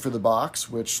he's looking for the box,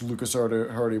 which Lucas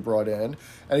already brought in,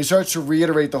 and he starts to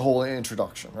reiterate the whole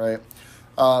introduction, right?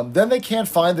 Then they can't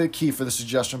find the key for the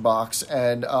suggestion box,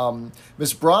 and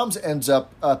Miss Brahms ends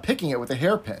up picking it with a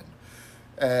hairpin.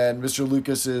 And Mr.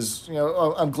 Lucas is,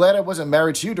 I'm glad I wasn't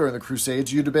married to you during the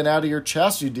Crusades. You'd have been out of your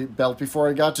chastity belt before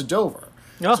I got to Dover.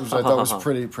 which I thought was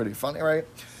pretty funny, right?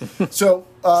 So,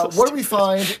 what do we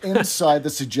find inside the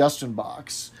suggestion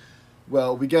box?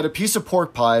 Well, we get a piece of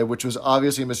pork pie, which was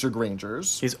obviously Mr.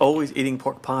 Granger's. He's always eating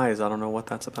pork pies. I don't know what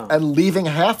that's about. And leaving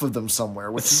half of them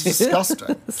somewhere, which is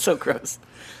disgusting. So gross.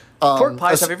 Pork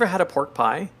pies. Have you ever had a pork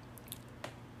pie?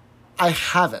 I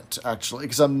haven't, actually,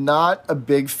 because I'm not a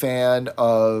big fan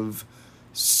of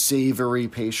savory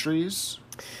pastries.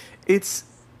 It's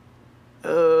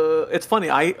funny.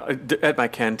 At my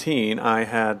canteen, I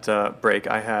had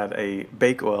I had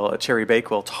a cherry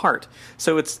Bakewell tart.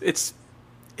 So it's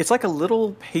like a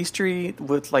little pastry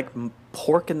with like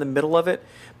pork in the middle of it,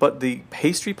 but the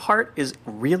pastry part is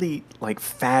really like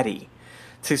fatty.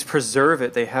 To preserve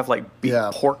it, they have like beef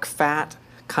pork fat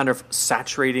kind of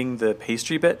saturating the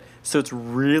pastry bit, so it's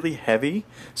really heavy.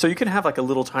 So you can have like a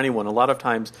little tiny one. A lot of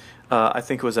times, I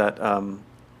think it was at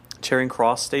Charing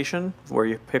Cross Station where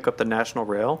you pick up the National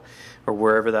Rail or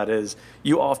wherever that is.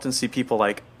 You often see people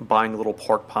like buying little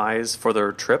pork pies for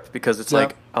their trip because it's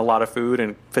like a lot of food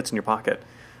and fits in your pocket.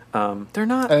 They're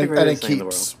not the greatest thing in the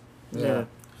world.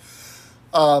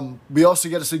 Yeah. We also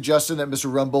get a suggestion that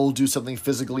Mr. Rumble will do something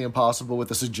physically impossible with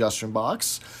the suggestion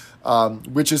box,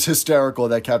 which is hysterical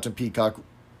that Captain Peacock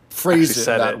phrased it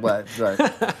that way. Right.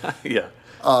 Yeah.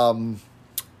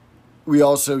 We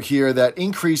also hear that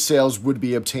increased sales would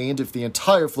be obtained if the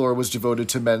entire floor was devoted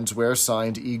to menswear,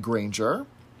 signed E. Granger.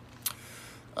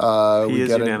 He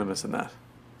is unanimous in that.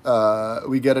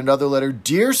 We get another letter.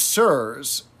 Dear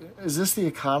Sirs, is this The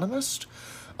Economist?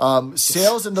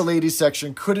 Sales in the ladies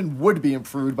section could and would be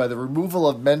improved by the removal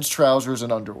of men's trousers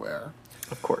and underwear.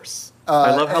 Of course.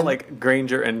 I love how like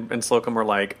Granger and Slocum are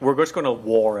like, we're just going to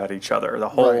war at each other the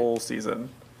whole season.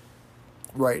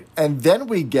 Right. And then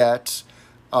we get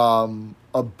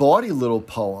a bawdy little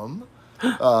poem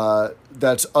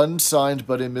that's unsigned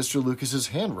but in Mr. Lucas's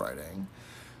handwriting,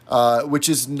 which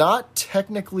is not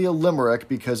technically a limerick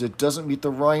because it doesn't meet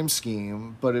the rhyme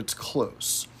scheme, but it's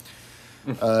close.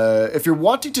 If you're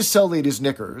wanting to sell ladies'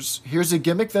 knickers, here's a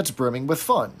gimmick that's brimming with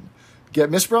fun. Get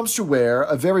Miss Brums to wear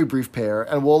a very brief pair,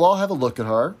 and we'll all have a look at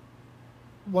her,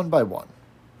 one by one.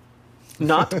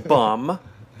 Not bum.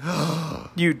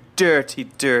 You dirty,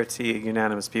 dirty,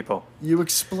 unanimous people. You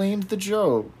explained the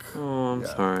joke. Oh, I'm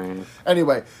sorry.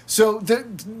 Anyway, so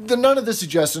none of the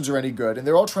suggestions are any good, and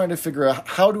they're all trying to figure out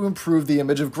how to improve the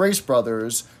image of Grace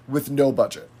Brothers with no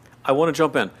budget. I want to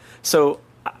jump in. So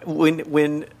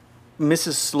when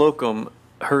Mrs. Slocum,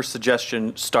 her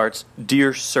suggestion starts,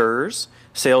 Dear Sirs,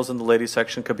 sales in the ladies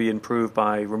section could be improved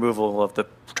by removal of the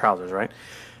trousers, right?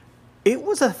 It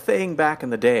was a thing back in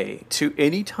the day to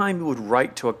any time you would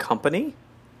write to a company,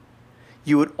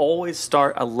 you would always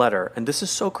start a letter. And this is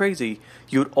so crazy.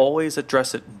 You would always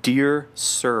address it, Dear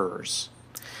Sirs.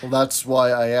 Well, that's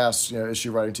why I asked, is she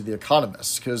writing to The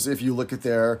Economist? Because if you look at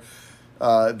their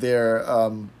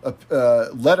letter,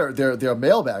 their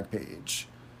mailbag page,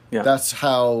 that's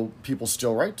how people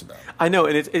still write to them. I know,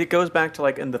 and it goes back to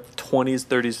like in the 20s,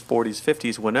 30s, 40s,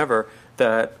 50s, whenever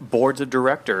that boards of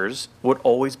directors would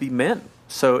always be men.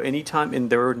 So anytime, and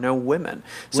there were no women.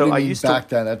 So what do you mean back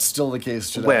then? That's still the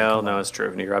case today. Well, no, it's true.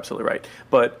 And you're absolutely right.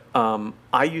 But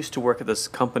I used to work at this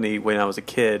company when I was a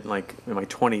kid, like in my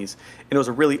 20s, and it was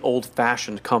a really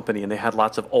old-fashioned company, and they had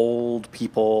lots of old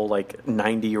people, like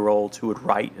 90-year-olds who would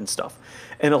write and stuff.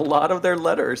 And a lot of their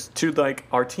letters to like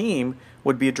our team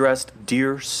would be addressed,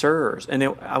 Dear Sirs. And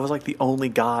I was like the only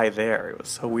guy there. It was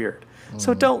so weird.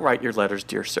 So don't write your letters,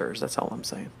 Dear Sirs. That's all I'm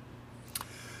saying.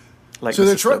 Like so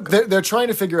they're trying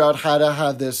to figure out how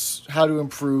to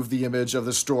improve the image of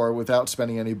the store without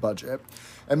spending any budget.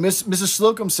 And Mrs.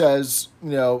 Slocum says,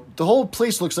 the whole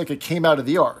place looks like it came out of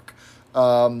the Ark.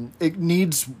 It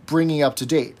needs bringing up to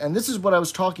date. And this is what I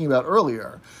was talking about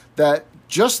earlier, that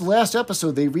just last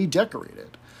episode they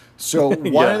redecorated. So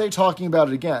why are they talking about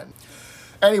it again?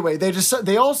 Anyway,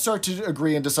 they all start to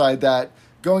agree and decide that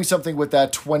going something with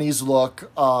that 20s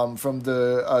look from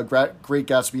the Great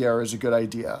Gatsby era is a good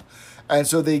idea. And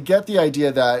so they get the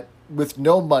idea that with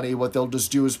no money, what they'll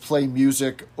just do is play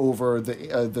music over the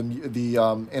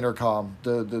intercom,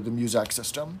 the Muzak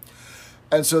system.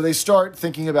 And so they start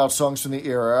thinking about songs from the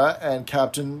era, and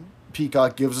Captain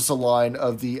Peacock gives us a line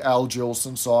of the Al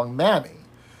Jolson song, Mammy.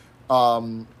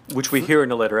 Which we hear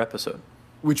in a later episode.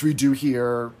 Which we do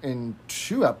hear in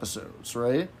 2 episodes,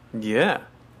 right? Yeah.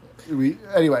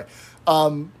 Anyway,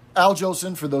 Al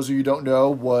Jolson, for those of you who don't know,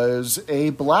 was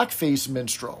a blackface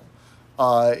minstrel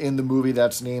in the movie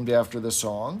that's named after the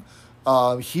song.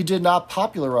 He did not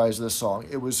popularize this song.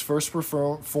 It was first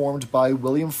performed by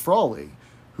William Frawley,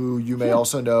 who you may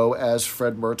also know as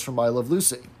Fred Mertz from I Love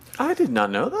Lucy. I did not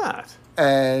know that.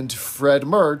 And Fred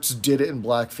Mertz did it in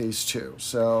blackface too.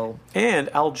 So And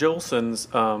Al Jolson's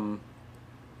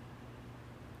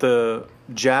the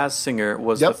jazz singer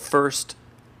was Yep. the first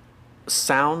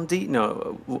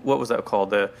what was that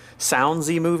called? The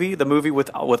Soundsy movie, the movie with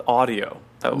audio.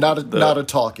 not a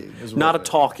talkie. Is what Not a it is.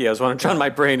 talkie. I was wondering. My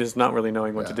brain is not really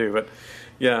knowing what to Yeah. do, but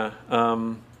yeah.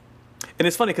 And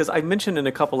it's funny because I mentioned in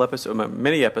a couple episodes,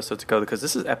 many episodes ago, because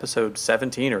this is episode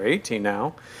 17 or 18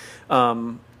 now.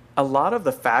 A lot of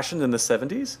the fashion in the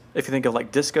 70s, if you think of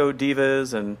like disco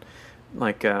divas and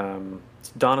like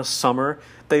Donna Summer,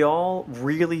 they all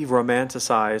really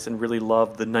romanticized and really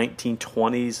loved the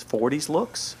 1920s, 40s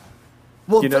looks.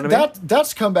 Well, You know what I mean?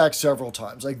 that's come back several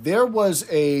times. Like there was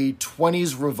a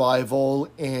 20s revival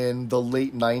in the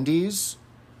late 90s.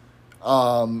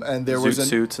 And there was Zoot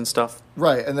suits and stuff.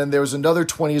 right, and then there was another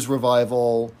 20s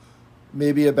revival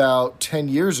maybe about 10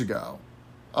 years ago.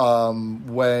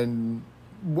 When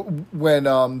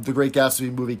the Great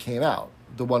Gatsby movie came out,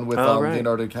 the one with Right.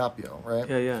 Leonardo DiCaprio, right?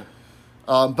 Yeah, yeah.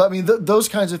 But I mean, those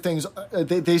kinds of things,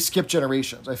 they skip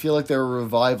generations. I feel like there are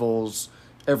revivals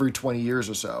every 20 years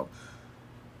or so.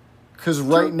 Because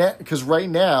right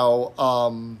now,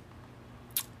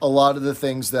 a lot of the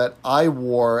things that I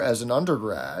wore as an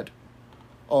undergrad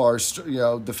are,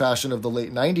 the fashion of the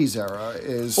late 90s era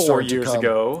is 4 years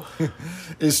ago.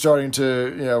 is starting to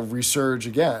resurge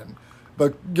again.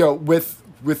 But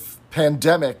with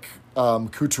pandemic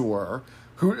couture,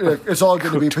 it's all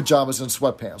going to be pajamas and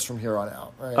sweatpants from here on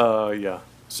out, right? Yeah.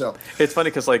 So It's funny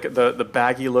because like the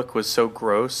baggy look was so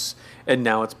gross, and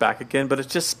now it's back again. But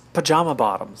it's just pajama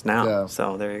bottoms now. Yeah.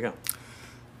 So there you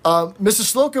go.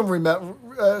 Mrs. Slocum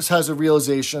has a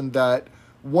realization that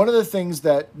one of the things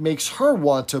that makes her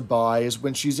want to buy is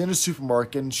when she's in a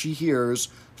supermarket and she hears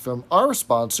from our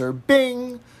sponsor,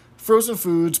 Bing, frozen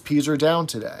foods, peas are down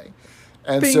today.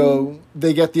 And Bing. so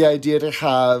they get the idea to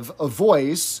have a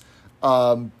voice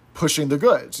pushing the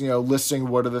goods, listing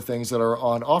what are the things that are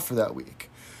on offer that week.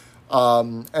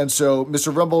 And so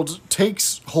Mr. Rumbold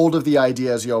takes hold of the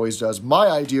idea, as he always does. My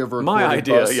idea of a My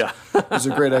recording idea, bus yeah. is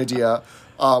a great idea.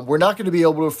 We're not going to be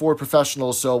able to afford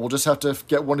professionals, so we'll just have to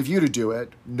get one of you to do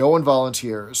it. No one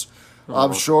volunteers.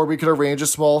 I'm sure we could arrange a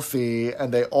small fee,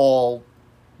 and they all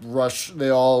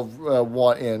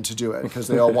want in to do it because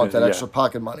they all want that Yeah. extra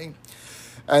pocket money.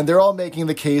 And they're all making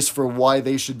the case for why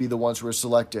they should be the ones who are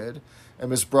selected.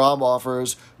 And Miss Brahm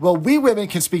offers, well, we women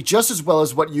can speak just as well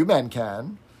as what you men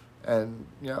can. And,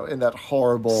 in that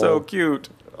So cute.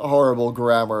 horrible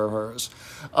grammar of hers.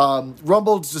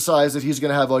 Rumbold decides that he's going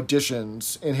to have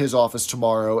auditions in his office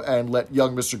tomorrow and let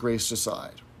young Mr. Grace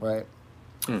decide, right?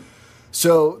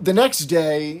 So the next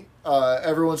day,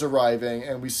 everyone's arriving,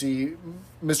 and we see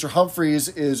Mr. Humphreys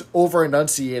is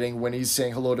over-enunciating when he's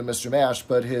saying hello to Mr. Mash,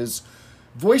 but his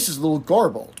voice is a little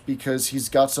garbled because he's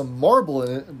got some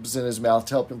marbles in his mouth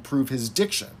to help improve his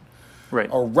diction. Right.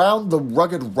 Around the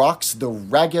rugged rocks, the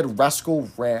ragged rascal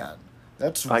ran.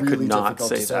 That's I really could not difficult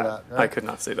say to say that. I Right? could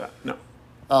not say that. No.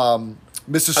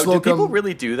 Mr. Did Slocum. people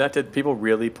really do that? Did people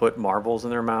really put marbles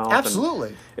in their mouth? And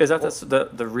Absolutely. is that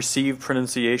the received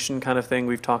pronunciation kind of thing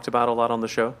we've talked about a lot on the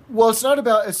show? Well, it's not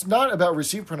about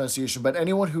received pronunciation, but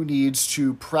anyone who needs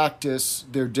to practice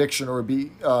their diction or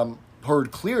be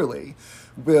heard clearly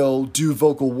will do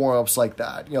vocal warm-ups like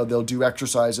that. They'll do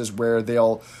exercises where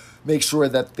they'll make sure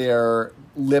that their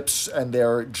lips and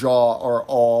their jaw are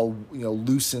all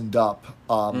loosened up.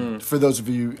 For those of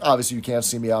you, obviously you can't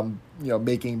see me. I'm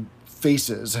making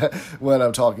faces when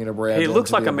I'm talking to Brandon. He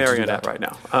looks to like be a able to do marionette that. right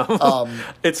now.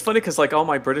 It's funny because like all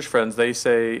my British friends, they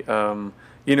say,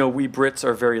 we Brits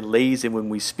are very lazy when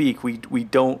we speak. We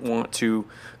don't want to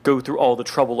go through all the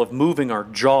trouble of moving our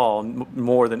jaw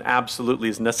more than absolutely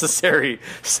is necessary.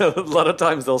 So a lot of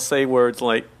times they'll say words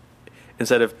like,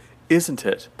 instead of isn't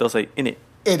it, they'll say in it.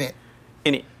 In it.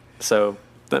 So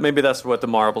maybe that's what the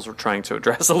marbles were trying to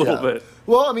address a little bit.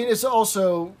 Well, I mean, it's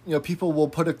also, people will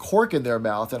put a cork in their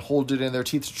mouth and hold it in their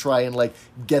teeth to try and,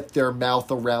 get their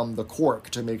mouth around the cork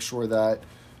to make sure that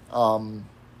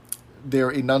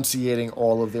they're enunciating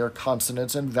all of their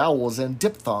consonants and vowels and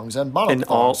diphthongs and monophthongs And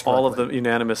all of correctly. them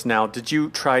unanimous now. Did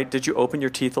you open your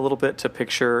teeth a little bit to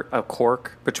picture a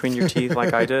cork between your teeth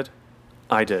like I did?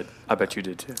 I did. I bet you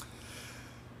did too.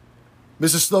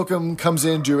 Mrs. Slocum comes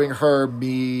in doing her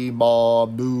me, ma,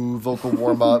 moo vocal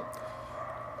warm-up.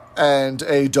 And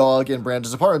a dog in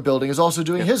Brandon's apartment building is also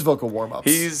doing his vocal warm-ups.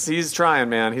 He's trying,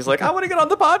 man. He's like, I want to get on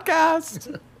the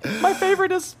podcast. My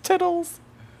favorite is Tittles.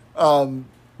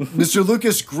 Mr.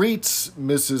 Lucas greets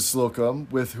Mrs. Slocum,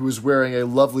 who is wearing a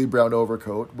lovely brown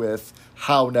overcoat with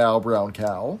 "How now, brown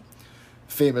cow,"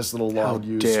 famous little How line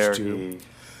used dare to. he?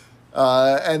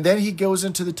 And then he goes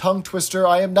into the tongue twister.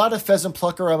 I am not a pheasant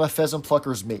plucker. I'm a pheasant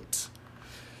plucker's mate.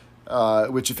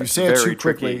 Which, if you say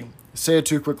it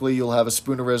too quickly, you'll have a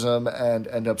spoonerism and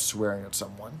end up swearing at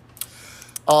someone.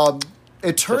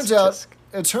 It turns out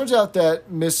that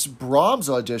Miss Brahms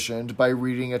auditioned by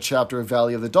reading a chapter of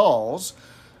Valley of the Dolls,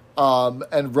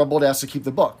 and Rumbold asked to keep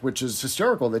the book, which is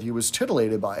hysterical that he was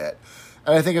titillated by it.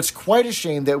 And I think it's quite a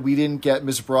shame that we didn't get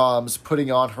Miss Brahms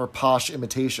putting on her posh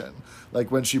imitation,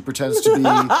 like when she pretends to be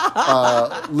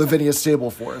Lavinia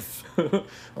Stapleforth.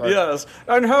 Right. Yes,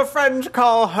 and her friends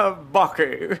call her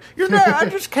Bucky. You know, I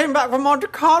just came back from Monte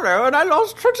Carlo and I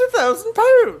lost 20,000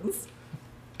 pounds.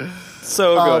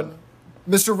 So good.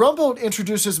 Mr. Rumbold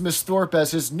introduces Miss Thorpe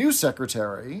as his new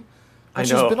secretary. And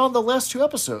she's been on the last 2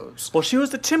 episodes. Well, she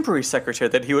was the temporary secretary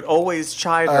that he would always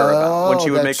chide her about when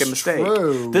she would make a mistake.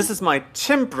 True. This is my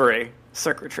temporary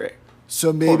secretary.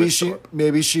 So maybe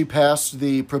she passed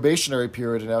the probationary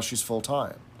period and now she's full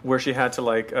time. Where she had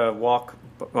to walk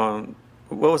on.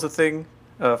 What was the thing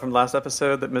from last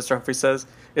episode that Mr. Humphrey says?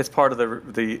 It's part of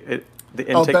the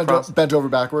intake process. Bent over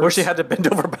backwards? Where she had to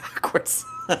bend over backwards.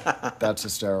 That's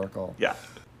hysterical. Yeah.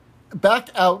 Back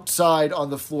outside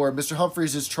on the floor, Mr.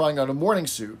 Humphries is trying on a morning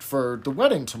suit for the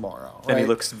wedding tomorrow. Right? And he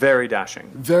looks very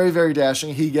dashing. Very, very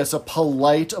dashing. He gets a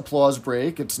polite applause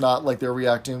break. It's not like they're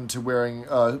reacting to wearing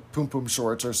Poom Poom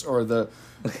shorts or the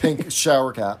pink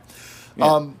shower cap.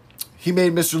 Yeah. He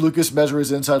made Mr. Lucas measure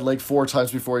his inside leg 4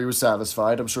 times before he was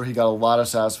satisfied. I'm sure he got a lot of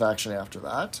satisfaction after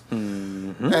that.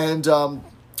 Mm-hmm. And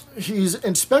he's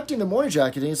inspecting the morning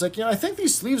jacket, and he's like, I think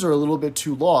these sleeves are a little bit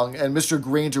too long. And Mr.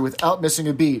 Granger, without missing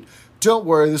a beat, don't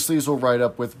worry, the sleeves will right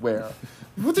up with wear.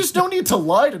 Well, there's no need to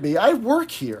lie to me. I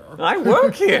work here.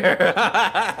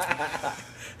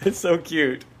 It's so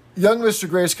cute. Young Mr.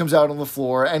 Grace comes out on the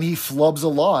floor, and he flubs a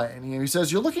line. He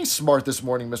says, "You're looking smart this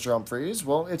morning, Mr. Humphries."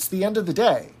 Well, it's the end of the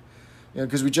day.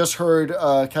 Because we just heard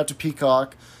Captain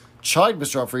Peacock chide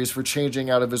Mr. Humphries for changing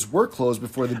out of his work clothes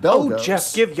before the bell goes. Oh,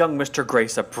 Jeff, give young Mr.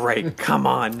 Grace a break. Come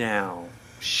on now.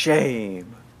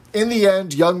 Shame. In the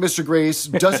end, young Mr. Grace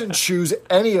doesn't choose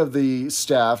any of the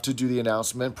staff to do the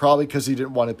announcement, probably because he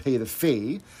didn't want to pay the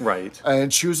fee. Right.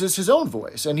 And chooses his own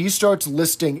voice. And he starts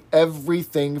listing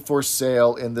everything for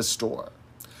sale in the store.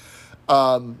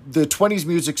 The 20s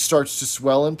music starts to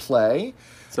swell and play.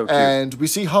 So cute. And we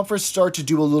see Humphries start to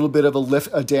do a little bit of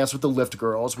a dance with the Lift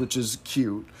Girls, which is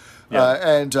cute. Yeah.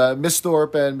 And Miss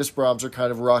Thorpe and Miss Brahms are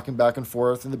kind of rocking back and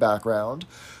forth in the background.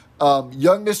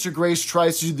 Young Mr. Grace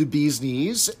tries to do the bee's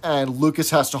knees, and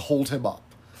Lucas has to hold him up.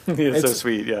 It's so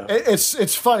sweet, yeah.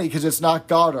 It's funny because it's not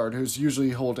Goddard who's usually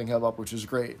holding him up, which is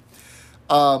great.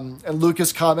 And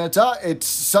Lucas comments, it's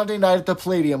Sunday night at the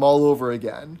Palladium all over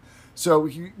again. So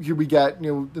here we get,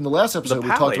 in the last episode, we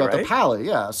talked about the Pally,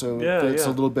 yeah. So it's a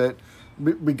little bit,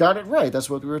 we got it right. That's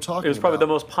what we were talking about. It was probably the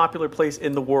most popular place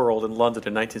in the world in London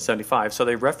in 1975, so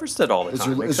they referenced it all the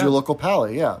time. It's your local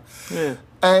Pally, yeah.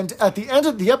 And at the end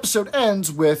of the episode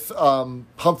ends with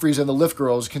Humphries and the Lift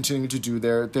Girls continuing to do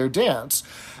their dance.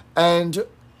 And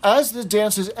as the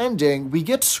dance is ending, we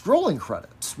get scrolling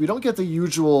credits. We don't get the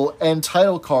usual end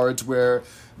title cards where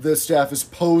the staff is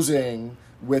posing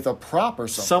with a prop or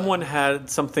something. Someone had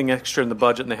something extra in the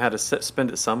budget and they had to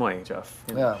spend it some way, Jeff.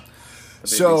 Yeah.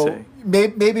 So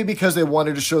maybe because they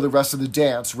wanted to show the rest of the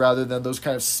dance rather than those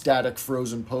kind of static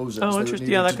frozen poses. Oh, interesting.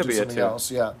 Yeah, that could be it too. Else.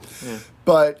 Yeah.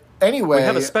 But anyway, we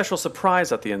have a special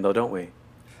surprise at the end, though, don't we?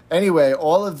 Anyway,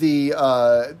 all of the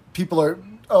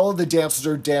all of the dancers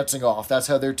are dancing off. That's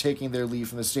how they're taking their leave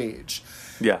from the stage.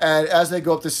 Yeah. And as they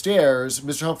go up the stairs,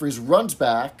 Mr. Humphries runs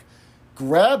back,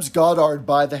 grabs Goddard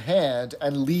by the hand,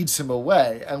 and leads him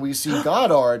away. And we see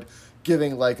Goddard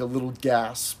giving like a little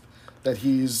gasp that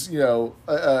he's,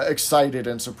 excited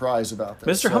and surprised about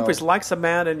this. Mr. Humphries likes a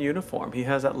man in uniform. He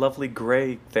has that lovely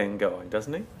gray thing going,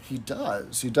 doesn't he? He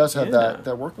does. He does have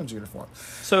that workman's uniform.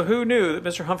 So who knew that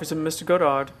Mr. Humphries and Mr.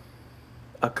 Goddard,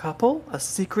 a couple? A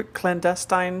secret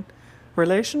clandestine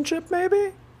relationship,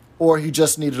 maybe? Or he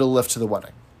just needed a lift to the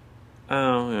wedding.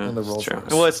 Oh, yeah, in the Rolls Royce.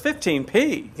 Well, it's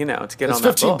 15p, to get on that bus.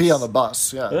 It's 15p on the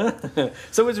bus, yeah.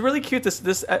 So it's really cute. This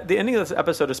the ending of this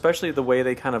episode, especially the way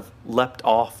they kind of leapt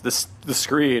off the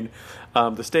screen,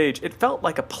 the stage. It felt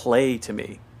like a play to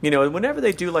me. Whenever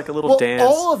they do like a little dance,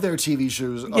 all of their TV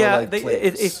shows are like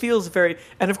plays. It feels very.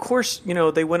 And of course,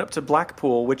 they went up to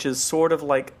Blackpool, which is sort of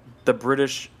like the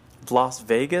British Las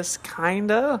Vegas,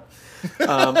 kinda.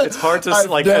 It's hard to as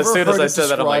soon as I said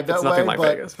that, I'm like, it's nothing like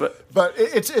Vegas, but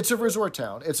it's a resort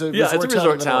town. It's a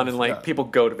resort town, and people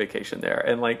go to vacation there,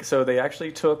 and so they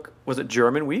actually took, was it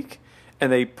German Week,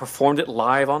 and they performed it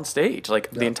live on stage,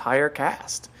 the entire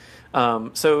cast.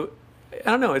 So I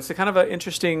don't know, it's a kind of an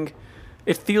interesting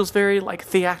it feels very like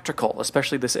theatrical,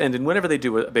 especially this end. And whenever they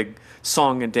do a big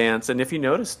song and dance, and if you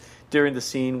notice during the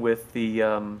scene with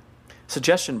the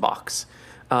suggestion box,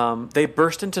 they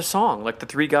burst into song, like the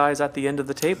three guys at the end of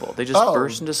the table. They just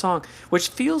burst into song, which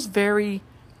feels very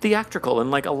theatrical.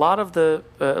 And like a lot of the,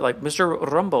 like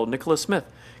Mr. Rumbo, Nicholas Smith,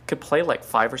 could play like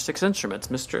 5 or 6 instruments.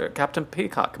 Mr. Captain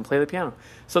Peacock can play the piano.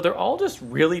 So they're all just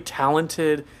really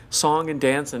talented song and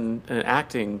dance and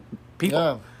acting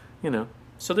people, you know.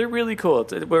 So they're really cool.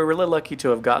 We're really lucky to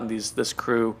have gotten this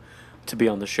crew to be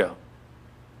on the show.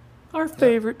 Our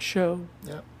favorite show.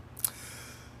 Yeah.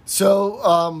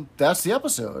 So that's the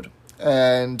episode.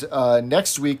 And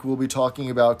next week we'll be talking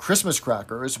about Christmas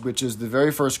Crackers, which is the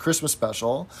very first Christmas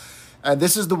special. And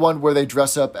this is the one where they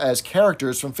dress up as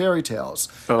characters from fairy tales.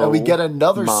 And we get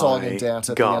another song and dance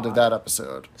at the end of that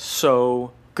episode.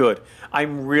 So good.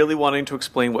 I'm really wanting to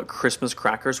explain what Christmas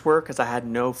Crackers were because I had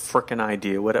no frickin'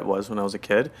 idea what it was when I was a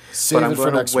kid. Save it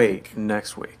for next week.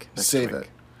 Next week. Save it.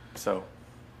 So,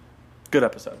 good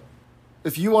episode.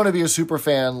 If you want to be a super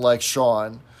fan like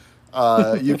Sean,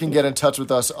 you can get in touch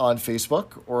with us on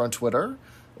Facebook or on Twitter,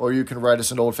 or you can write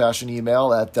us an old-fashioned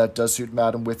email at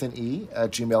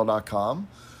thatdoessuitmadam@gmail.com.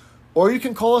 Or you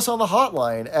can call us on the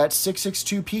hotline at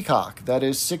 662-PEACOCK. That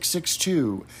is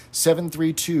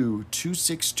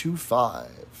 662-732-2625.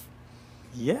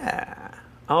 Yeah.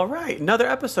 All right. Another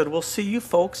episode. We'll see you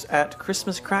folks at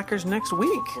Christmas Crackers next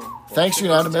week. Thanks,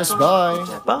 Unanimous.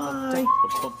 Bye. Bye.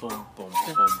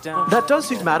 That Does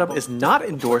Suit Madam is not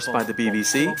endorsed by the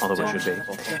BBC, although it should be,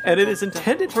 and it is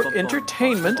intended for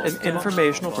entertainment and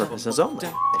informational purposes only.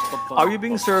 Are You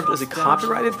Being Served is a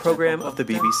copyrighted program of the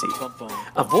BBC.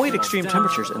 Avoid extreme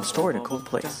temperatures and store in a cool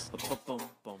place.